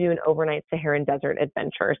to get to do an overnight Saharan desert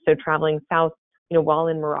adventure. So traveling south, while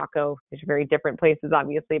in Morocco, which are very different places,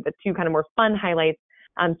 obviously, but two kind of more fun highlights.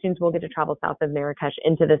 Students will get to travel south of Marrakesh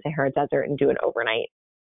into the Sahara Desert and do an overnight.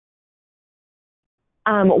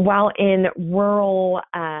 While in rural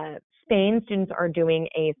Spain, students are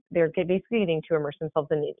they're basically getting to immerse themselves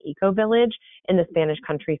in an eco-village in the Spanish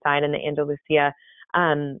countryside in the Andalusia,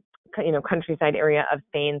 countryside area of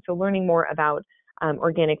Spain. So learning more about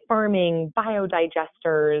organic farming,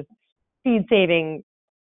 biodigesters, seed saving,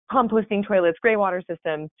 composting toilets, gray water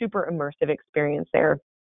systems, super immersive experience there.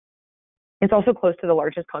 It's also close to the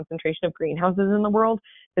largest concentration of greenhouses in the world.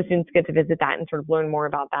 So students get to visit that and sort of learn more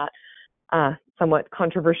about that somewhat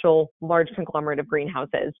controversial large conglomerate of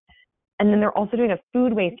greenhouses. And then they're also doing a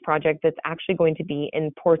food waste project that's actually going to be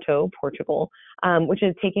in Porto, Portugal, which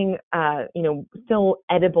is taking, still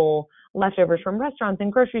edible leftovers from restaurants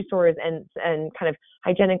and grocery stores and kind of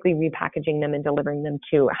hygienically repackaging them and delivering them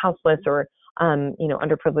to houseless or,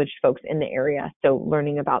 underprivileged folks in the area. So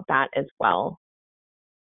learning about that as well.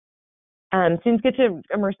 Students get to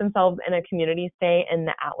immerse themselves in a community stay in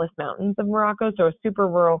the Atlas Mountains of Morocco. So a super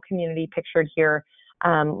rural community pictured here.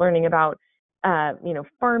 learning about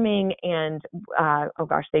farming and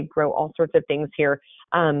they grow all sorts of things here.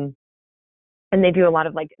 And they do a lot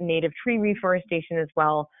of like native tree reforestation as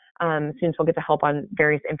well. Students will get to help on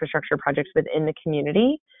various infrastructure projects within the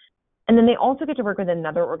community. And then they also get to work with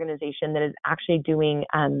another organization that is actually doing,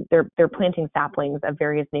 they're planting saplings of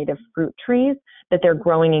various native fruit trees that they're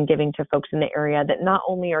growing and giving to folks in the area that not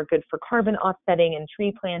only are good for carbon offsetting and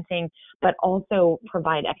tree planting, but also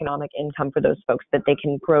provide economic income for those folks that they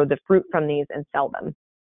can grow the fruit from these and sell them.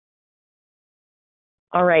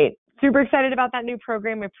 All right, super excited about that new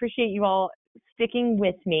program. I appreciate you all sticking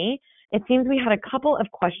with me. It seems we had a couple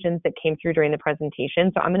of questions that came through during the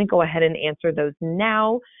presentation, so I'm going to go ahead and answer those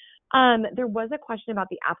now. There was a question about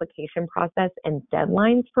the application process and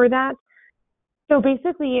deadlines for that. So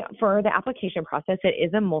basically, for the application process, it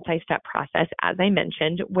is a multi-step process, as I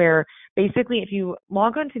mentioned, where basically if you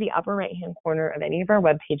log onto the upper right-hand corner of any of our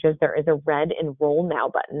web pages, there is a red Enroll Now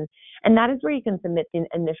button. And that is where you can submit the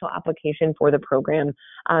initial application for the program.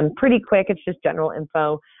 Pretty quick, it's just general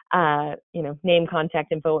info, name,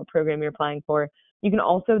 contact info, what program you're applying for. You can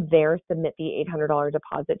also there submit the $800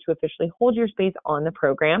 deposit to officially hold your space on the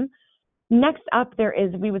program. Next up,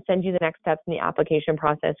 we would send you the next steps in the application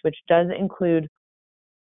process, which does include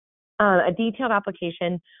a detailed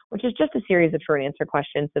application, which is just a series of short answer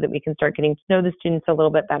questions so that we can start getting to know the students a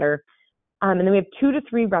little bit better. And then we have 2 to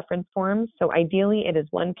 3 reference forms. So ideally, it is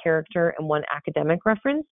 1 character and 1 academic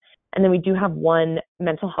reference. And then we do have 1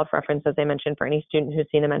 mental health reference, as I mentioned, for any student who's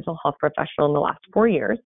seen a mental health professional in the last 4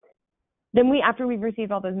 years. Then after we've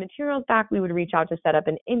received all those materials back, we would reach out to set up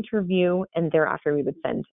an interview, and thereafter we would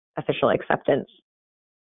send official acceptance.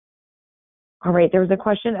 All right, there was a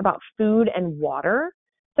question about food and water.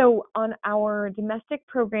 So on our domestic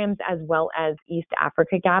programs as well as East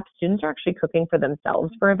Africa GAP, students are actually cooking for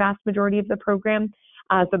themselves for a vast majority of the program.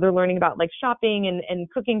 So they're learning about like shopping and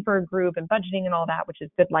cooking for a group and budgeting and all that, which is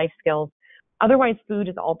good life skills. Otherwise, food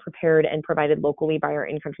is all prepared and provided locally by our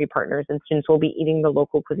in-country partners, and students will be eating the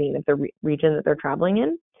local cuisine of the region that they're traveling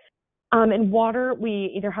in. And water,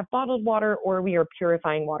 we either have bottled water or we are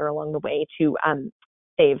purifying water along the way to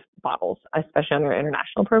save bottles, especially on our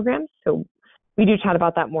international programs. So we do chat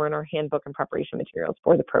about that more in our handbook and preparation materials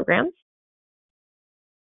for the programs.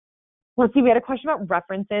 Let's see, we had a question about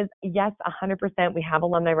references. Yes, 100%. We have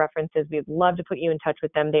alumni references. We'd love to put you in touch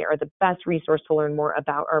with them. They are the best resource to learn more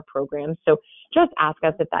about our programs. So just ask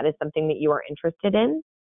us if that is something that you are interested in.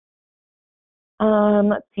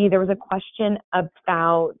 Let's see, there was a question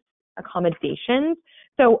about accommodations.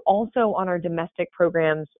 So also on our domestic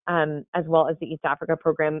programs, as well as the East Africa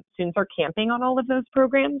program, students are camping on all of those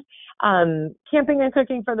programs, camping and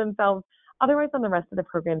cooking for themselves. Otherwise, on the rest of the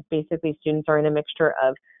programs, basically students are in a mixture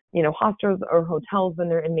of, hostels or hotels when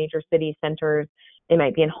they're in major city centers. They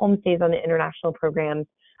might be in homestays on the international programs,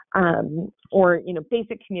 or,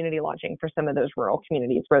 basic community lodging for some of those rural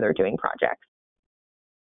communities where they're doing projects.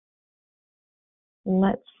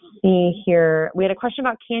 Let's see here. We had a question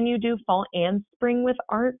about, can you do fall and spring with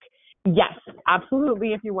ARC? Yes,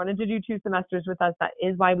 absolutely. If you wanted to do 2 semesters with us, that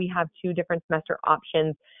is why we have 2 different semester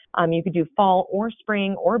options. You could do fall or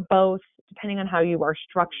spring or both, depending on how you are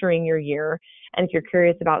structuring your year. And if you're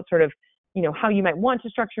curious about sort of, how you might want to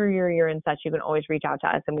structure your year and such, you can always reach out to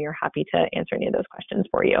us and we are happy to answer any of those questions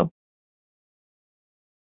for you.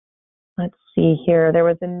 Let's see here. There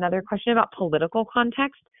was another question about political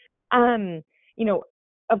context.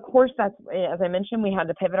 Of course, that's, as I mentioned, we had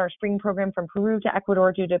to pivot our spring program from Peru to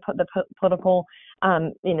Ecuador due to the political,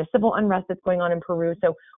 civil unrest that's going on in Peru.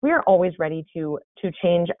 So we are always ready to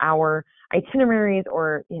change our itineraries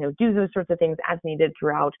or, do those sorts of things as needed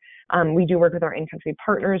throughout. We do work with our in-country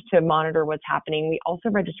partners to monitor what's happening. We also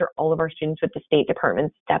register all of our students with the State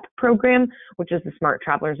Department's STEP program, which is the Smart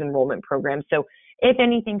Travelers Enrollment Program. So if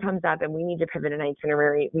anything comes up and we need to pivot an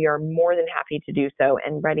itinerary, we are more than happy to do so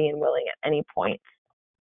and ready and willing at any point.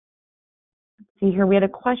 See here, we had a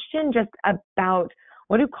question just about,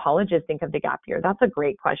 what do colleges think of the gap year? That's a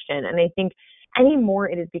great question. And I think anymore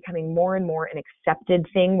it is becoming more and more an accepted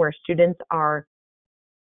thing where students are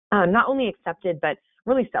not only accepted, but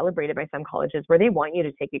really celebrated by some colleges where they want you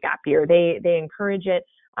to take a gap year. They encourage it.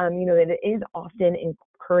 That it is often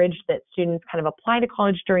encouraged that students kind of apply to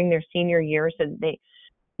college during their senior year so that they,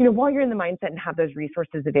 while you're in the mindset and have those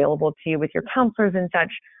resources available to you with your counselors and such,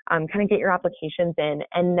 kind of get your applications in,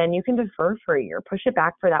 and then you can defer for a year, push it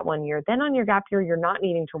back for that 1 year. Then on your gap year, you're not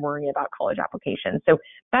needing to worry about college applications. So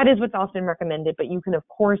that is what's often recommended, but you can, of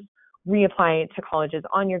course, reapply to colleges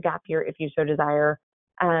on your gap year if you so desire.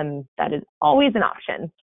 That is always an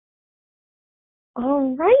option.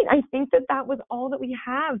 All right. I think that was all that we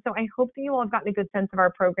have. So I hope that you all have gotten a good sense of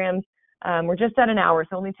our programs. We're just at an hour,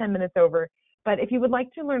 so only 10 minutes over. But if you would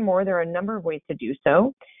like to learn more, there are a number of ways to do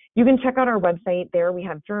so. You can check out our website. There we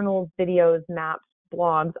have journals, videos, maps,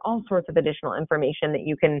 blogs, all sorts of additional information that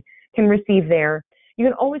you can receive there. You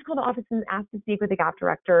can always call the office and ask to speak with the GAP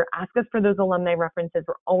director. Ask us for those alumni references.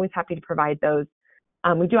 We're always happy to provide those.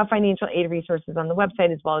 We do have financial aid resources on the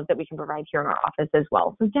website as well as that we can provide here in our office as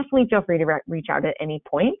well. So definitely feel free to reach out at any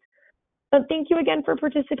point. But thank you again for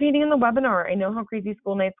participating in the webinar. I know how crazy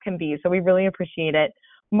school nights can be, so we really appreciate it.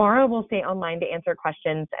 Mara will stay online to answer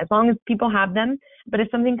questions as long as people have them. But if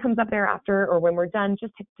something comes up thereafter or when we're done,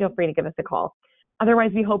 just feel free to give us a call.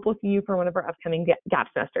 Otherwise, we hope we'll see you for one of our upcoming GAP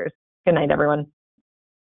semesters. Good night, everyone.